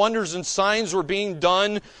many wonders and signs were being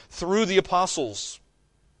done through the apostles.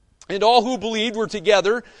 And all who believed were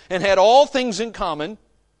together and had all things in common,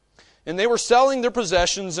 and they were selling their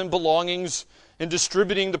possessions and belongings and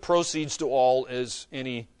distributing the proceeds to all as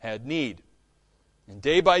any had need. And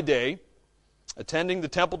day by day, attending the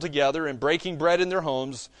temple together and breaking bread in their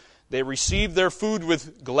homes, they received their food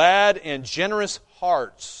with glad and generous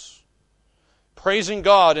hearts, praising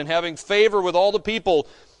God and having favor with all the people.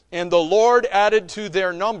 And the Lord added to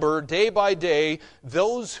their number day by day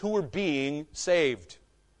those who were being saved.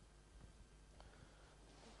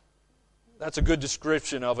 That's a good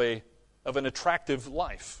description of an attractive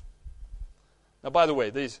life. Now, by the way,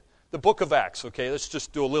 the book of Acts, okay, let's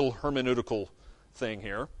just do a little hermeneutical thing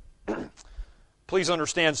here. Please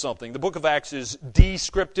understand something. The book of Acts is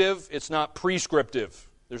descriptive. It's not prescriptive.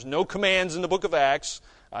 There's no commands in the book of Acts.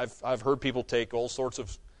 I've heard people take all sorts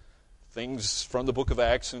of things from the book of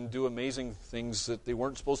Acts and do amazing things that they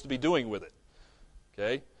weren't supposed to be doing with it.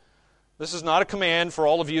 Okay? This is not a command for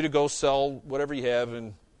all of you to go sell whatever you have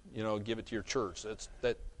and, give it to your church.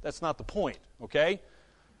 That's not the point. Okay?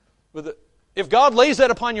 But if God lays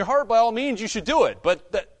that upon your heart, by all means, you should do it.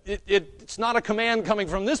 But it's not a command coming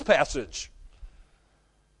from this passage.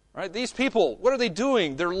 Right? These people, what are they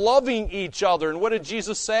doing? They're loving each other. And what did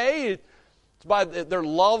Jesus say? It's by their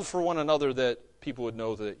love for one another that people would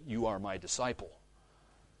know that you are my disciple.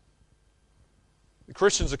 The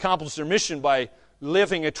Christians accomplished their mission by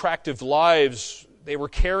living attractive lives. They were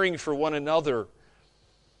caring for one another.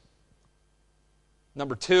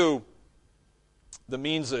 Number two, the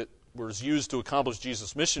means that was used to accomplish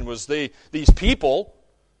Jesus' mission was these people,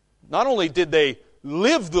 not only did they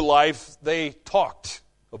live the life, they talked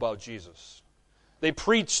about Jesus. They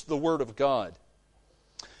preached the Word of God.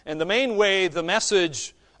 And the main way the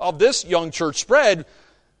message of this young church spread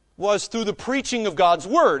was through the preaching of God's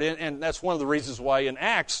Word. And that's one of the reasons why in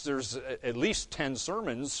Acts there's at least 10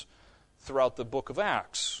 sermons throughout the book of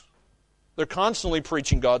Acts. They're constantly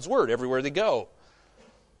preaching God's Word everywhere they go.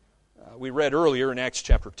 We read earlier in Acts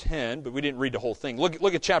chapter 10, but we didn't read the whole thing.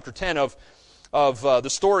 Look at chapter 10 of the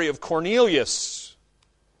story of Cornelius.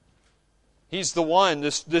 He's the one,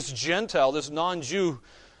 this Gentile, this non-Jew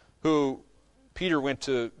who Peter went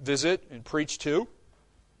to visit and preach to.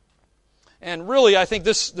 And really, I think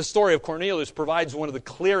the story of Cornelius provides one of the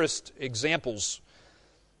clearest examples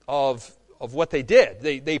of what they did.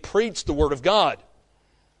 They preached the Word of God.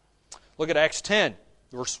 Look at Acts 10,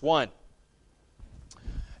 verse 1.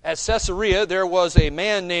 At Caesarea, there was a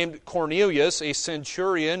man named Cornelius, a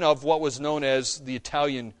centurion of what was known as the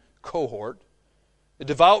Italian cohort, a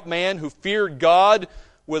devout man who feared God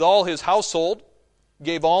with all his household,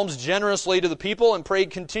 gave alms generously to the people, and prayed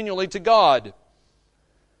continually to God.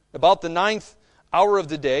 About the 9th hour of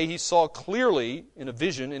the day, he saw clearly in a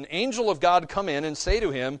vision an angel of God come in and say to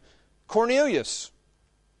him, Cornelius.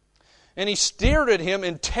 And he stared at him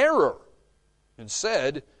in terror and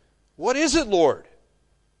said, What is it, Lord?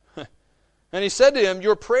 And he said to him,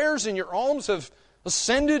 Your prayers and your alms have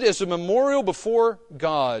ascended as a memorial before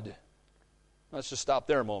God. Let's just stop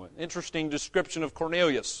there a moment. Interesting description of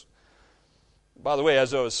Cornelius. By the way,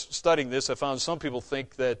 as I was studying this, I found some people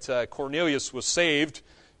think that Cornelius was saved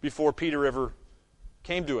before Peter ever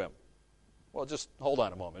came to him. Well, just hold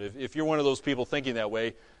on a moment. If you're one of those people thinking that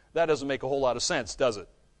way, that doesn't make a whole lot of sense, does it?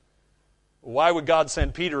 Why would God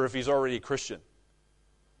send Peter if he's already a Christian?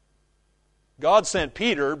 God sent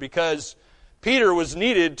Peter because Peter was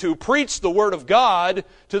needed to preach the Word of God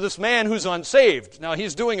to this man who's unsaved. Now,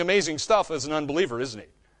 he's doing amazing stuff as an unbeliever, isn't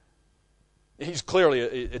he? He's clearly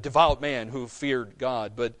a devout man who feared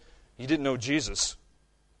God, but he didn't know Jesus.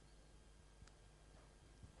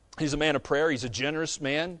 He's a man of prayer. He's a generous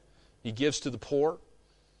man. He gives to the poor.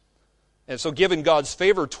 And so given God's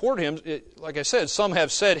favor toward him, like I said, some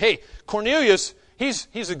have said, hey, Cornelius,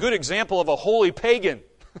 he's a good example of a holy pagan.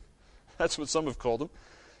 That's what some have called him.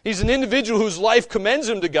 He's an individual whose life commends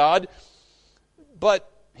him to God,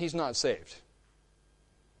 but he's not saved.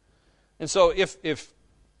 And so if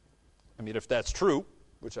that's true,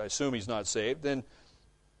 which I assume he's not saved, then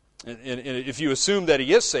and if you assume that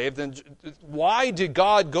he is saved, then why did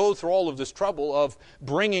God go through all of this trouble of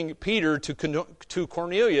bringing Peter to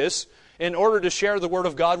Cornelius in order to share the Word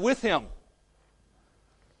of God with him?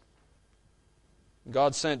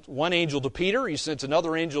 God sent one angel to Peter. He sent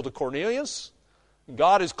another angel to Cornelius.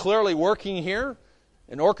 God is clearly working here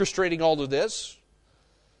and orchestrating all of this.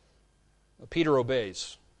 Peter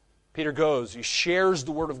obeys. Peter goes, he shares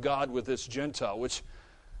the Word of God with this Gentile, which,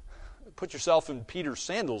 put yourself in Peter's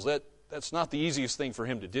sandals, that's not the easiest thing for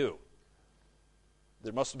him to do.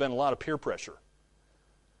 There must have been a lot of peer pressure.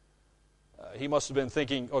 He must have been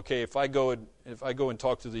thinking, okay, if I go and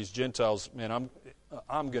talk to these Gentiles, man,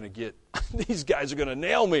 I'm going to get, these guys are going to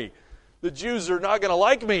nail me. The Jews are not going to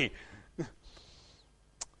like me.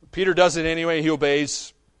 Peter does it anyway. He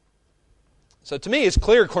obeys. So to me, it's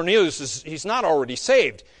clear Cornelius he's not already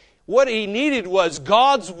saved. What he needed was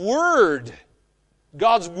God's Word.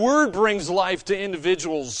 God's Word brings life to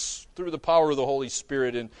individuals through the power of the Holy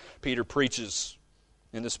Spirit, and Peter preaches,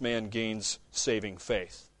 and this man gains saving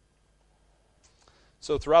faith.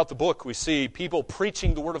 So throughout the book, we see people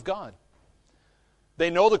preaching the Word of God. They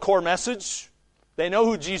know the core message. They know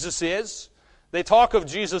who Jesus is. They talk of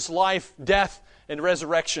Jesus' life, death, and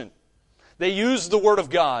resurrection. They use the Word of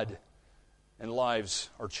God, and lives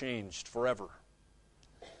are changed forever.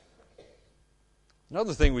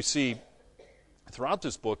 Another thing we see throughout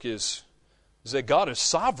this book is that God is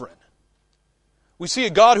sovereign. We see a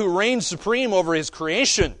God who reigns supreme over His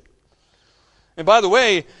creation. And by the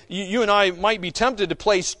way, you and I might be tempted to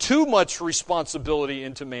place too much responsibility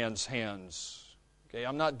into man's hands. Okay,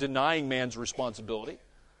 I'm not denying man's responsibility.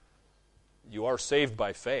 You are saved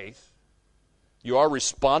by faith. You are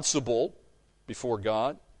responsible before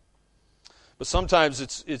God. But sometimes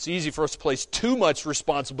it's easy for us to place too much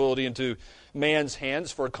responsibility into man's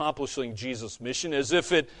hands for accomplishing Jesus' mission, as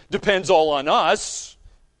if it depends all on us.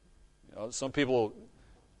 Some people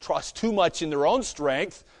trust too much in their own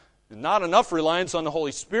strength, and not enough reliance on the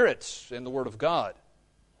Holy Spirit and the Word of God.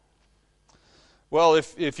 Well,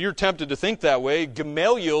 if you're tempted to think that way,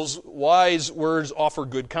 Gamaliel's wise words offer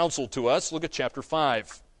good counsel to us. Look at chapter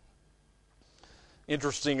 5.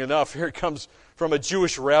 Interesting enough, here it comes from a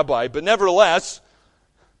Jewish rabbi, but nevertheless,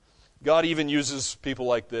 God even uses people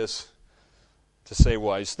like this to say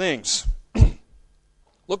wise things.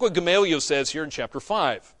 Look what Gamaliel says here in chapter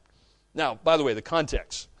 5. Now, by the way, the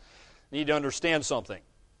context. You need to understand something.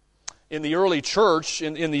 In the early church,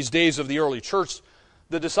 in these days of the early church,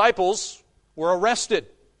 the disciples were arrested.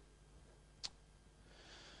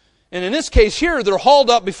 And in this case here, they're hauled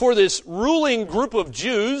up before this ruling group of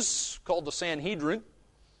Jews called the Sanhedrin.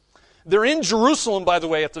 They're in Jerusalem, by the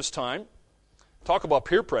way, at this time. Talk about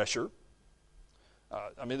peer pressure.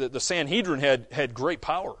 The Sanhedrin had great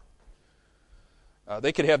power.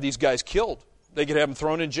 They could have these guys killed. They could have them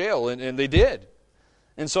thrown in jail, and they did.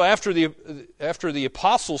 And so after the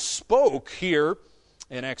apostles spoke here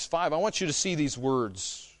in Acts 5, I want you to see these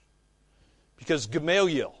words. Because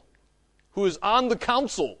Gamaliel, who is on the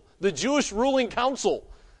council, the Jewish ruling council,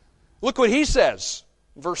 look what he says,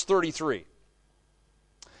 verse 33.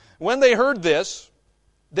 When they heard this,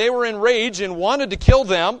 they were enraged and wanted to kill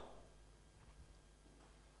them.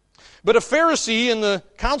 But a Pharisee in the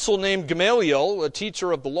council named Gamaliel, a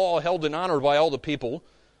teacher of the law held in honor by all the people,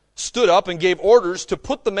 stood up and gave orders to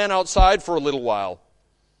put the men outside for a little while.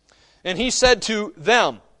 And he said to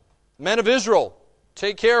them, Men of Israel,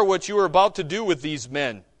 take care what you are about to do with these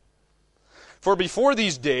men. For before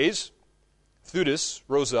these days, Theudas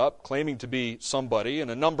rose up, claiming to be somebody,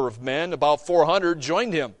 and a number of men, about 400,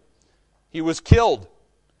 joined him. He was killed,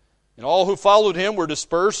 and all who followed him were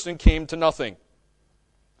dispersed and came to nothing.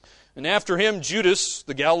 And after him, Judas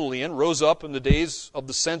the Galilean rose up in the days of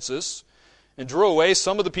the census and drew away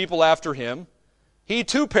some of the people after him. He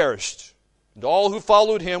too perished, and all who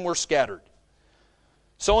followed him were scattered.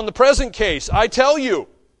 So in the present case, I tell you,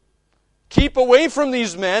 keep away from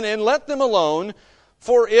these men and let them alone,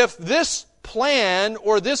 for if this plan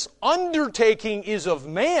or this undertaking is of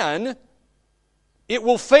man, it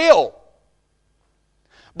will fail.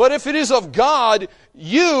 But if it is of God,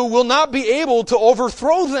 you will not be able to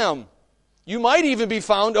overthrow them. You might even be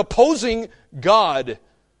found opposing God.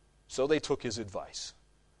 So they took his advice.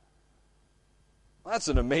 That's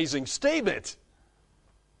an amazing statement.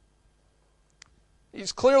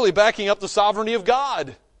 He's clearly backing up the sovereignty of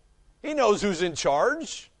God. He knows who's in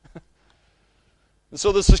charge. And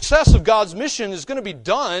so the success of God's mission is going to be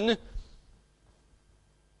done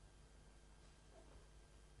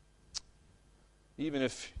even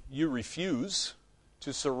if you refuse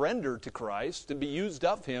to surrender to Christ and be used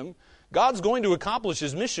of Him. God's going to accomplish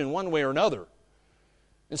His mission one way or another.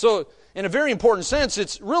 And so, in a very important sense,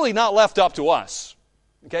 it's really not left up to us.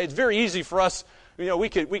 Okay, it's very easy for us. We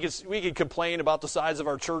could complain about the size of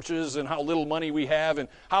our churches and how little money we have and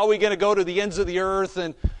how are we going to go to the ends of the earth,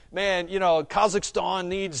 and man, Kazakhstan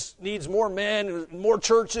needs more men, more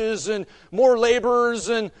churches, and more laborers,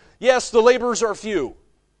 and yes, the laborers are few.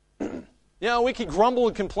 We can grumble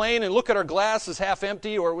and complain and look at our glass as half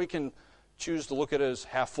empty, or we can choose to look at it as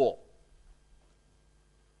half full?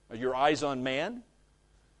 Are your eyes on man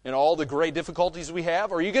and all the great difficulties we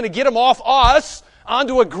have? Or are you going to get them off us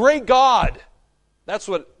onto a great God? That's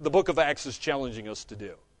what the book of Acts is challenging us to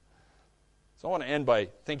do. So I want to end by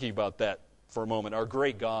thinking about that for a moment, our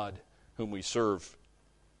great God whom we serve.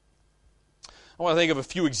 I want to think of a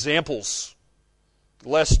few examples,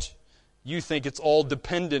 lest you think it's all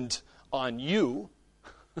dependent on you.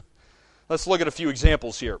 Let's look at a few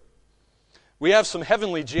examples here. We have some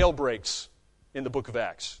heavenly jailbreaks in the book of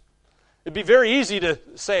Acts. It'd be very easy to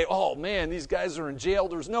say, oh man, these guys are in jail,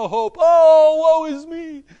 there's no hope, oh, woe is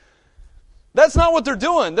me. That's not what they're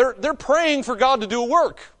doing. They're praying for God to do a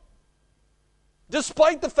work,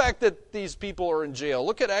 despite the fact that these people are in jail.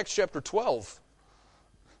 Look at Acts chapter 12.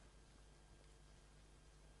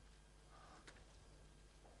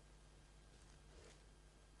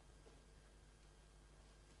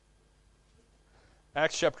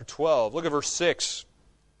 Acts chapter 12. Look at verse 6.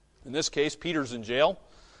 In this case, Peter's in jail.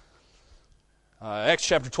 Acts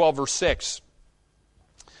chapter 12, verse 6.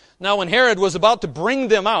 Now when Herod was about to bring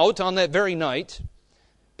them out on that very night,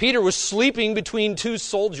 Peter was sleeping between two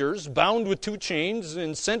soldiers, bound with two chains,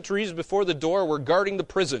 and sentries before the door were guarding the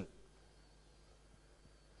prison.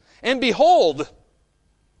 And behold,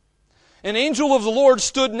 an angel of the Lord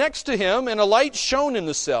stood next to him, and a light shone in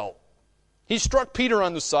the cell. He struck Peter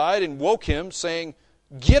on the side and woke him, saying,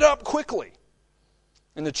 "Get up quickly."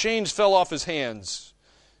 And the chains fell off his hands.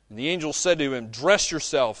 And the angel said to him, "Dress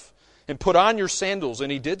yourself and put on your sandals."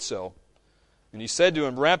 And he did so. And he said to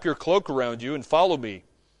him, "Wrap your cloak around you and follow me."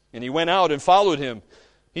 And he went out and followed him.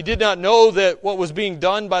 He did not know that what was being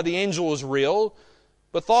done by the angel was real,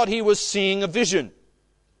 but thought he was seeing a vision.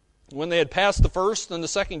 When they had passed the first and the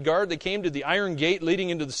second guard, they came to the iron gate leading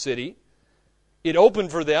into the city. It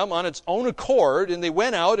opened for them on its own accord, and they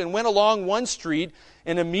went out and went along one street,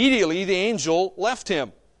 and immediately the angel left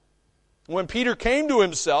him. When Peter came to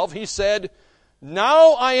himself, he said,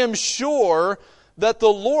 "Now I am sure that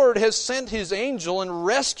the Lord has sent his angel and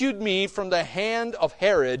rescued me from the hand of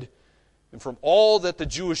Herod and from all that the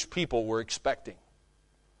Jewish people were expecting."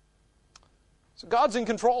 So God's in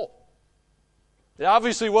control. It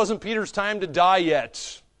obviously wasn't Peter's time to die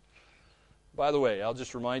yet. By the way, I'll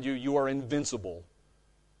just remind you, you are invincible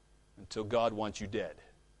until God wants you dead.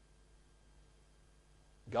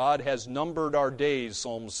 God has numbered our days,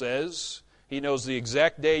 Psalm says. He knows the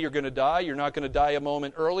exact day you're going to die. You're not going to die a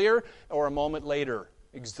moment earlier or a moment later.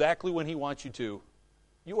 Exactly when He wants you to.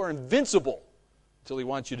 You are invincible until He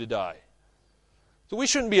wants you to die. So we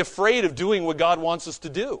shouldn't be afraid of doing what God wants us to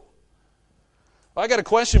do. I got a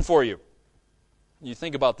question for you. You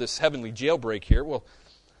think about this heavenly jailbreak here. Well,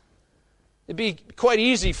 it'd be quite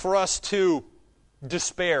easy for us to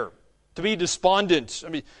despair, to be despondent. I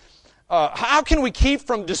mean, how can we keep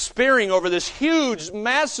from despairing over this huge,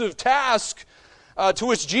 massive task to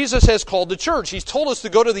which Jesus has called the church? He's told us to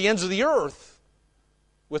go to the ends of the earth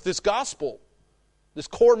with this gospel, this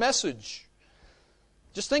core message.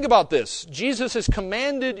 Just think about this. Jesus has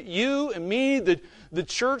commanded you and me, the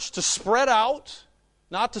church, to spread out,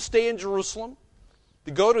 not to stay in Jerusalem,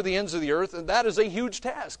 to go to the ends of the earth, and that is a huge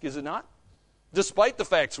task, is it not? Despite the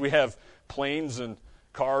facts we have planes and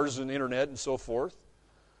cars and internet and so forth.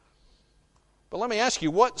 But let me ask you,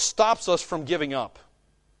 what stops us from giving up?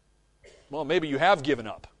 Well, maybe you have given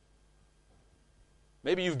up.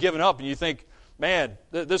 Maybe you've given up and you think, man,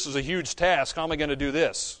 this is a huge task. How am I going to do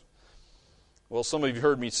this? Well, some of you have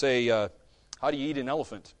heard me say, how do you eat an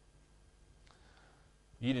elephant?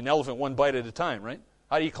 You eat an elephant one bite at a time, right?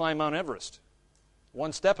 How do you climb Mount Everest?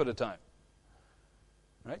 One step at a time.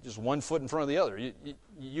 Right? Just one foot in front of the other.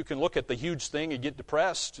 You can look at the huge thing and get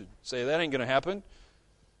depressed and say, that ain't going to happen.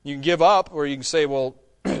 You can give up, or you can say, well,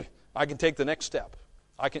 I can take the next step.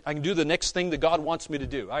 I can do the next thing that God wants me to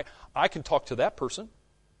do. I can talk to that person.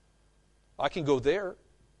 I can go there.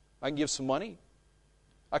 I can give some money.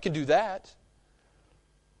 I can do that.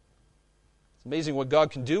 It's amazing what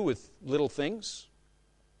God can do with little things.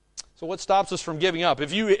 So what stops us from giving up?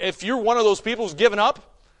 If you're one of those people who's given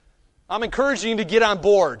up, I'm encouraging you to get on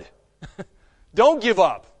board. Don't give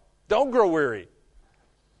up. Don't grow weary.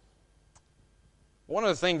 One of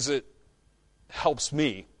the things that helps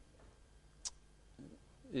me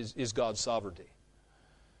is God's sovereignty.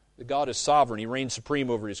 That God is sovereign. He reigns supreme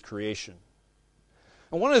over His creation.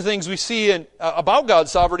 And one of the things we see about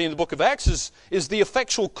God's sovereignty in the book of Acts is the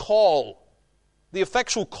effectual call. The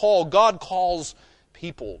effectual call. God calls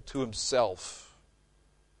people to Himself.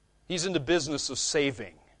 He's in the business of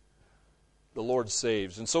saving. The Lord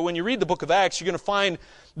saves. And so when you read the book of Acts, you're going to find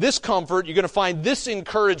this comfort, you're going to find this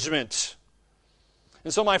encouragement.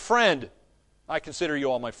 And so my friend, I consider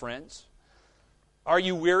you all my friends, Are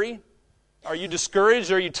you weary? Are you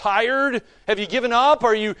discouraged? Are you tired? Have you given up?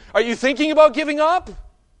 Are you thinking about giving up?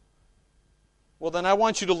 Well, then I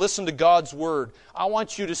want you to listen to God's Word. I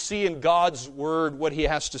want you to see in God's Word what He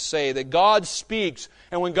has to say. That God speaks.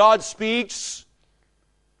 And when God speaks,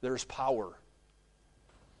 there's power.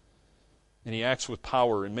 And He acts with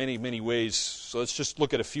power in many, many ways. So let's just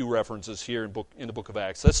look at a few references here in the book of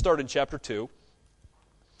Acts. Let's start in chapter 2.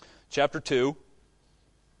 Chapter 2.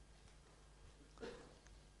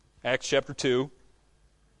 Acts chapter 2,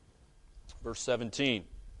 verse 17.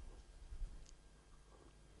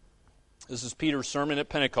 This is Peter's sermon at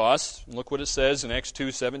Pentecost. Look what it says in Acts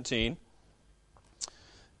 2:17.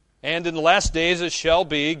 And in the last days it shall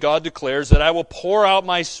be, God declares, that I will pour out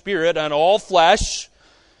my Spirit on all flesh,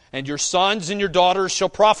 and your sons and your daughters shall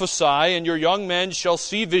prophesy, and your young men shall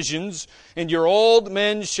see visions, and your old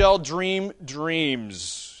men shall dream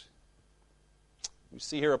dreams. We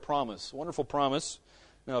see here a promise, a wonderful promise.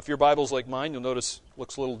 Now, if your Bible's like mine, you'll notice it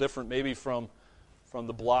looks a little different maybe from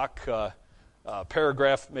the block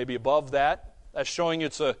paragraph maybe above that. That's showing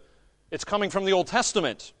it's coming from the Old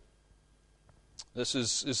Testament. This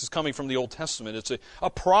is coming from the Old Testament. It's a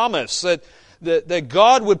promise that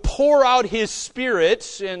God would pour out His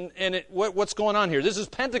Spirit. And what's going on here? This is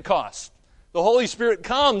Pentecost. The Holy Spirit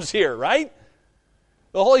comes here, right?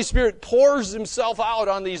 The Holy Spirit pours Himself out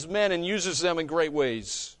on these men and uses them in great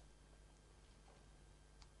ways.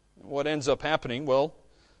 What ends up happening? Well,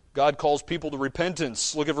 God calls people to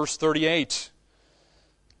repentance. Look at verse 38.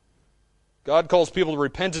 God calls people to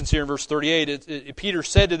repentance here in verse 38. Peter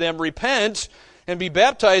said to them, "Repent and be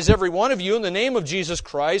baptized every one of you in the name of Jesus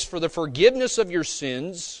Christ for the forgiveness of your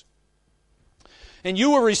sins, and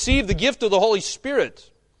you will receive the gift of the Holy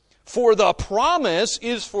Spirit. For the promise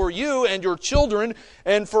is for you and your children,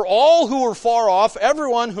 and for all who are far off,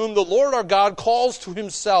 everyone whom the Lord our God calls to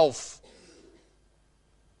Himself."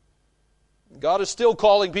 God is still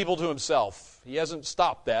calling people to Himself. He hasn't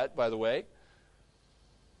stopped that, by the way.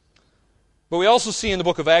 But we also see in the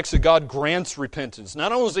book of Acts that God grants repentance.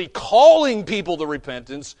 Not only is He calling people to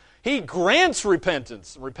repentance, He grants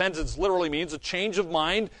repentance. Repentance literally means a change of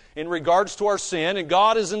mind in regards to our sin, and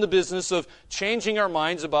God is in the business of changing our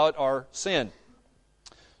minds about our sin.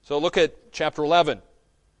 So look at chapter 11.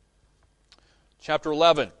 Chapter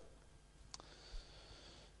 11.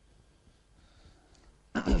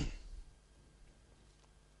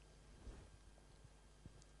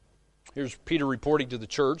 Here's Peter reporting to the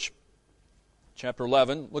church. Chapter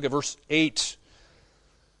 11. Look at verse 8.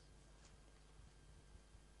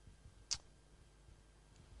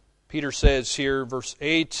 Peter says here, verse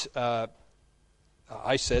 8, I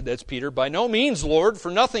said, that's Peter, "By no means, Lord,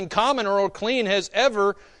 for nothing common or unclean has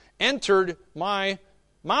ever entered my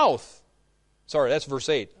mouth." Sorry, that's verse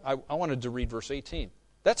 8. I wanted to read verse 18.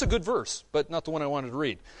 That's a good verse, but not the one I wanted to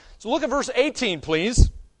read. So look at verse 18, please.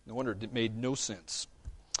 No wonder it made no sense.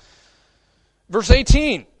 Verse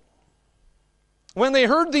 18. "When they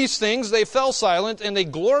heard these things, they fell silent, and they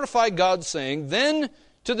glorified God, saying, Then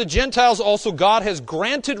to the Gentiles also God has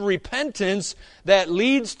granted repentance that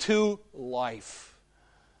leads to life."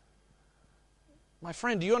 My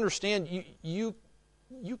friend, do you understand? You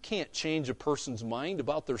can't change a person's mind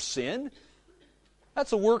about their sin.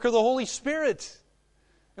 That's a work of the Holy Spirit.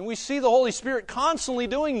 And we see the Holy Spirit constantly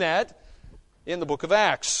doing that in the book of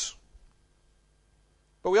Acts.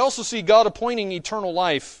 But we also see God appointing eternal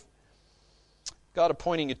life. God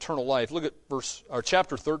appointing eternal life. Look at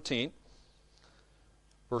chapter 13,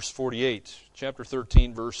 verse 48. Chapter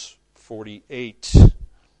 13, verse 48.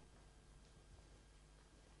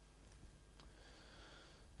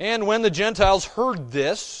 "And when the Gentiles heard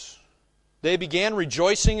this, they began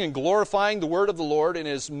rejoicing and glorifying the word of the Lord, and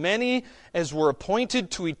as many as were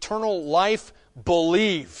appointed to eternal life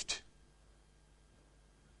believed."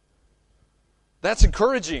 That's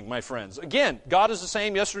encouraging, my friends. Again, God is the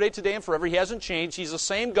same yesterday, today, and forever. He hasn't changed. He's the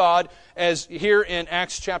same God as here in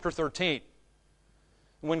Acts chapter 13.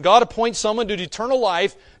 When God appoints someone to eternal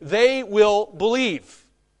life, they will believe.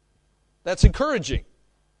 That's encouraging.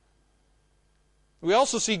 We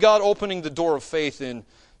also see God opening the door of faith in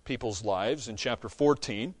people's lives in chapter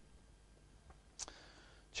 14.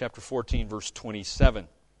 Chapter 14, verse 27.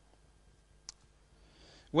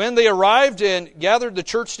 "When they arrived and gathered the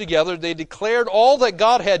church together, they declared all that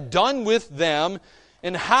God had done with them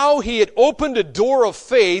and how He had opened a door of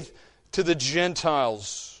faith to the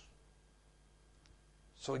Gentiles."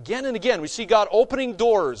 So again and again, we see God opening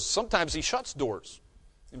doors. Sometimes He shuts doors.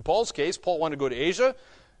 In Paul's case, Paul wanted to go to Asia.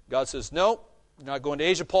 God says, "No, you're not going to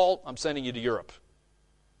Asia, Paul. I'm sending you to Europe."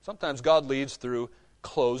 Sometimes God leads through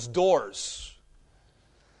closed doors.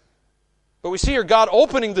 But we see here God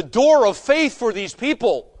opening the door of faith for these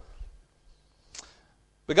people.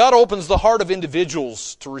 But God opens the heart of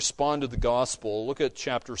individuals to respond to the gospel. Look at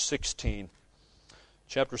chapter 16.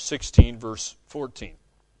 Chapter 16, verse 14.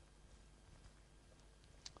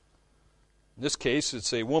 In this case,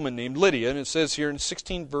 it's a woman named Lydia, and it says here in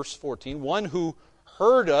 16, verse 14, one who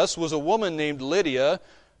heard us was a woman named Lydia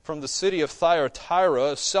from the city of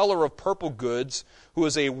Thyatira, a seller of purple goods, who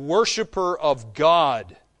is a worshiper of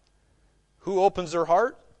God. Who opens her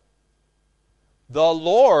heart? The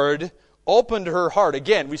Lord opened her heart.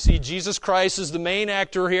 Again, we see Jesus Christ as the main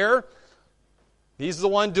actor here. He's the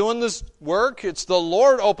one doing this work. It's the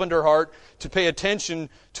Lord opened her heart to pay attention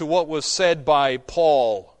to what was said by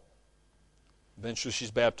Paul. Eventually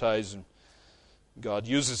she's baptized and God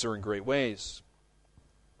uses her in great ways.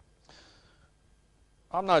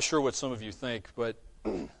 I'm not sure what some of you think, but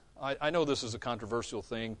I know this is a controversial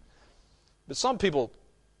thing. But some people,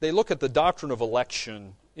 they look at the doctrine of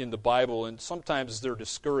election in the Bible, and sometimes they're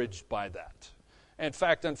discouraged by that. And in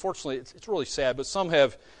fact, unfortunately, it's really sad, but some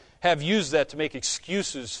have used that to make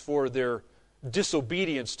excuses for their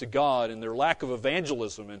disobedience to God and their lack of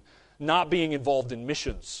evangelism and not being involved in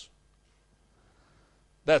missions.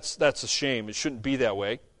 That's a shame. It shouldn't be that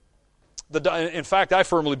way. In fact, I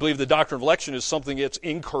firmly believe the doctrine of election is something that's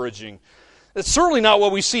encouraging. It's certainly not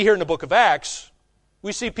what we see here in the book of Acts.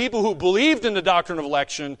 We see people who believed in the doctrine of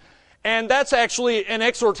election, and that's actually an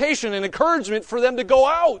exhortation, an encouragement for them to go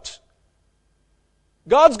out.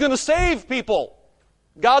 God's going to save people.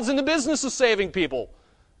 God's in the business of saving people.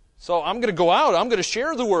 So I'm going to go out. I'm going to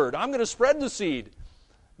share the word. I'm going to spread the seed,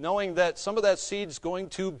 knowing that some of that seed's going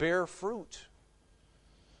to bear fruit.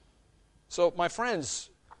 So, my friends,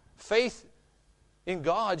 faith in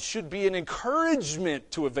God should be an encouragement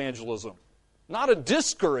to evangelism, not a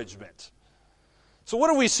discouragement. So what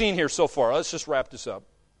have we seen here so far? Let's just wrap this up.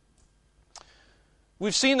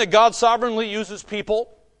 We've seen that God sovereignly uses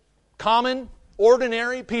people, common,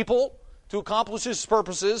 ordinary people, to accomplish His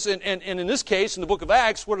purposes. And in this case, in the book of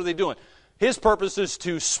Acts, what are they doing? His purpose is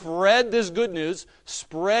to spread this good news,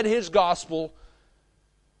 spread His gospel.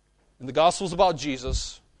 And the gospel is about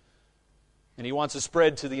Jesus. And He wants to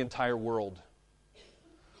spread to the entire world.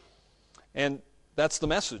 And that's the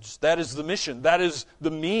message. That is the mission. That is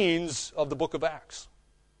the means of the book of Acts.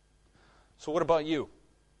 So what about you?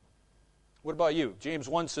 What about you? James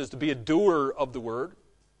 1 says to be a doer of the word,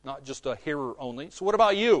 not just a hearer only. So what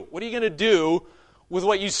about you? What are you going to do with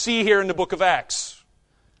what you see here in the book of Acts?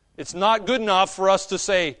 It's not good enough for us to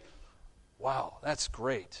say, wow, that's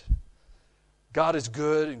great. God is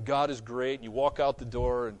good and God is great. And you walk out the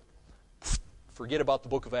door and forget about the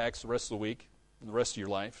book of Acts the rest of the week and the rest of your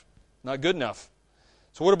life. Not good enough.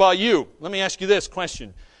 So what about you? Let me ask you this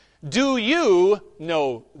question. Do you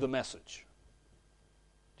know the message?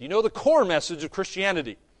 Do you know the core message of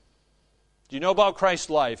Christianity? Do you know about Christ's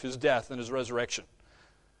life, His death, and His resurrection?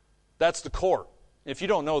 That's the core. If you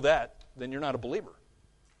don't know that, then you're not a believer.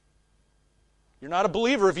 You're not a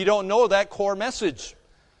believer if you don't know that core message.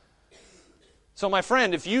 So my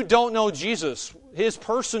friend, if you don't know Jesus, His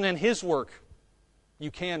person and His work,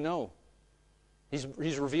 you can know. He's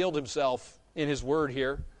revealed Himself in His Word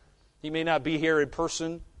here. He may not be here in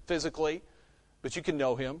person, physically, but you can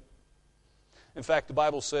know Him. In fact, the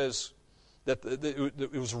Bible says that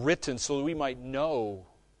it was written so that we might know,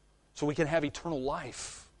 so we can have eternal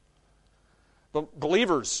life. But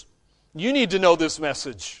believers, you need to know this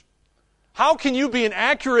message. How can you be an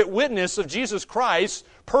accurate witness of Jesus Christ,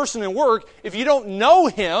 person and work, if you don't know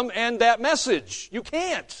Him and that message? You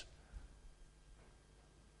can't.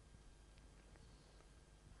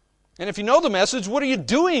 And if you know the message, what are you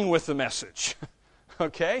doing with the message?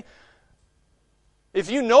 Okay? If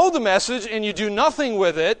you know the message and you do nothing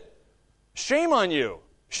with it, shame on you.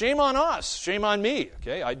 Shame on us. Shame on me.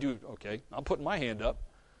 Okay, I'm putting my hand up.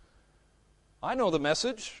 I know the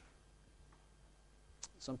message.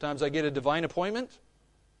 Sometimes I get a divine appointment.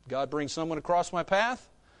 God brings someone across my path,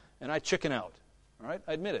 and I chicken out. All right?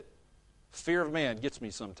 I admit it. Fear of man gets me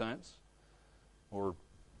sometimes. Or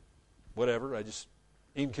whatever. I just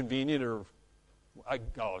inconvenient or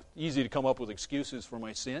easy to come up with excuses for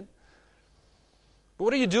my sin. But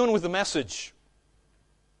what are you doing with the message?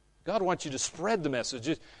 God wants you to spread the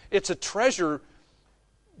message. It's a treasure,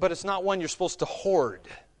 but it's not one you're supposed to hoard.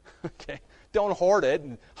 Okay? Don't hoard it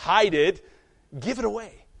and hide it. Give it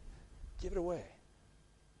away. Give it away.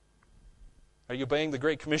 Are you obeying the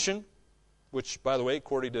Great Commission? Which, by the way,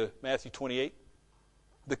 according to Matthew 28,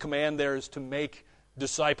 the command there is to make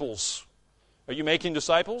disciples. Are you making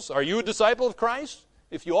disciples? Are you a disciple of Christ?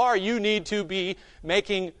 If you are, you need to be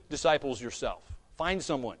making disciples yourself. Find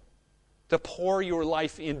someone to pour your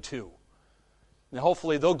life into. And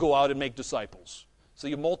hopefully they'll go out and make disciples. So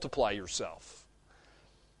you multiply yourself.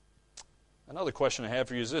 Another question I have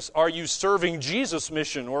for you is this. Are you serving Jesus'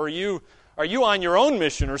 mission, or are you on your own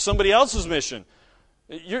mission or somebody else's mission?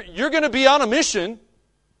 You're going to be on a mission,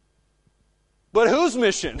 but whose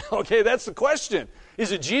mission? Okay, that's the question.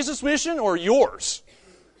 Is it Jesus' mission or yours?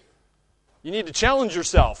 You need to challenge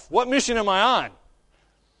yourself. What mission am I on?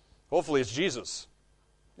 Hopefully it's Jesus.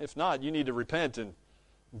 If not, you need to repent and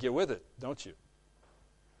get with it, don't you?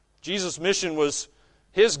 Jesus' mission was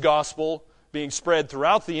His gospel being spread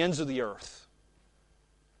throughout the ends of the earth.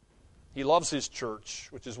 He loves His church,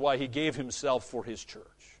 which is why He gave Himself for His church.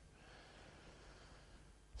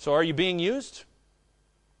 So are you being used?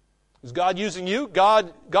 Is God using you?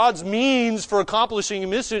 God's means for accomplishing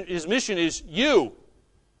His mission is you.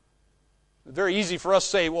 It's very easy for us to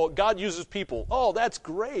say, well, God uses people. Oh, that's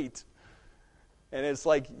great. And it's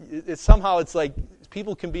like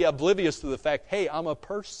people can be oblivious to the fact, hey, I'm a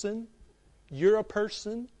person. You're a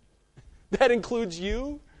person. That includes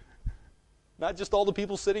you. Not just all the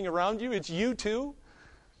people sitting around you. It's you too.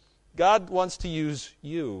 God wants to use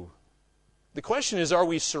you. The question is, are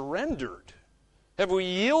we surrendered? Have we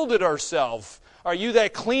yielded ourselves? Are you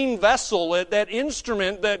that clean vessel, that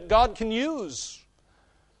instrument that God can use?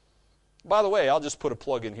 By the way, I'll just put a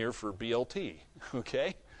plug in here for BLT,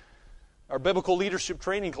 okay? Our biblical leadership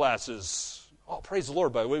training classes. Oh, praise the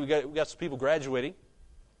Lord, by the way. We got some people graduating.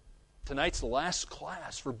 Tonight's the last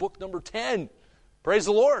class for book number 10. Praise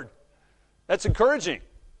the Lord. That's encouraging.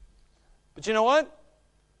 But you know what?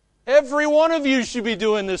 Every one of you should be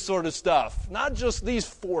doing this sort of stuff. Not just these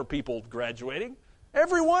 4 people graduating.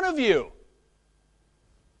 Every one of you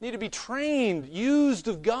need to be trained, used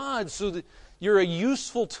of God, so that you're a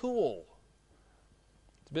useful tool.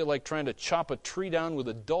 It's a bit like trying to chop a tree down with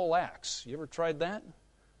a dull axe. You ever tried that?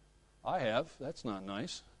 I have. That's not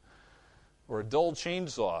nice. Or a dull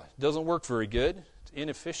chainsaw. It doesn't work very good. It's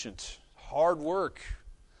inefficient. Hard work.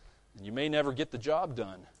 And you may never get the job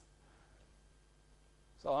done.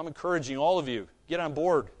 So I'm encouraging all of you, get on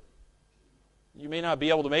board. You may not be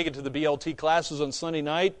able to make it to the BLT classes on Sunday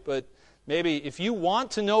night, but maybe if you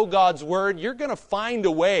want to know God's Word, you're going to find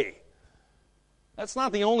a way. That's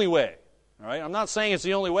not the only way. All right? I'm not saying it's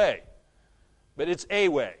the only way, but it's a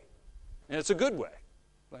way, and it's a good way.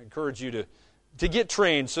 I encourage you to get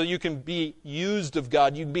trained so you can be used of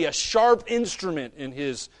God. You can be a sharp instrument in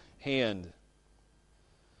His hand.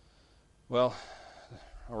 Well,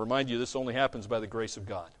 I'll remind you, this only happens by the grace of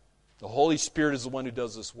God. The Holy Spirit is the one who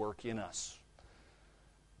does this work in us.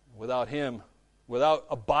 Without Him, without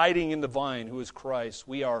abiding in the vine, who is Christ,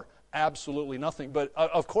 we are absolutely nothing. But,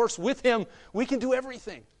 of course, with Him, we can do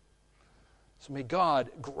everything. So may God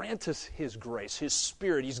grant us His grace, His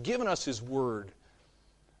Spirit. He's given us His Word.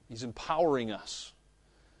 He's empowering us.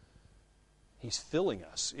 He's filling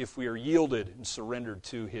us if we are yielded and surrendered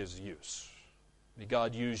to His use. May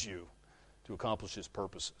God use you to accomplish His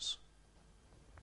purposes.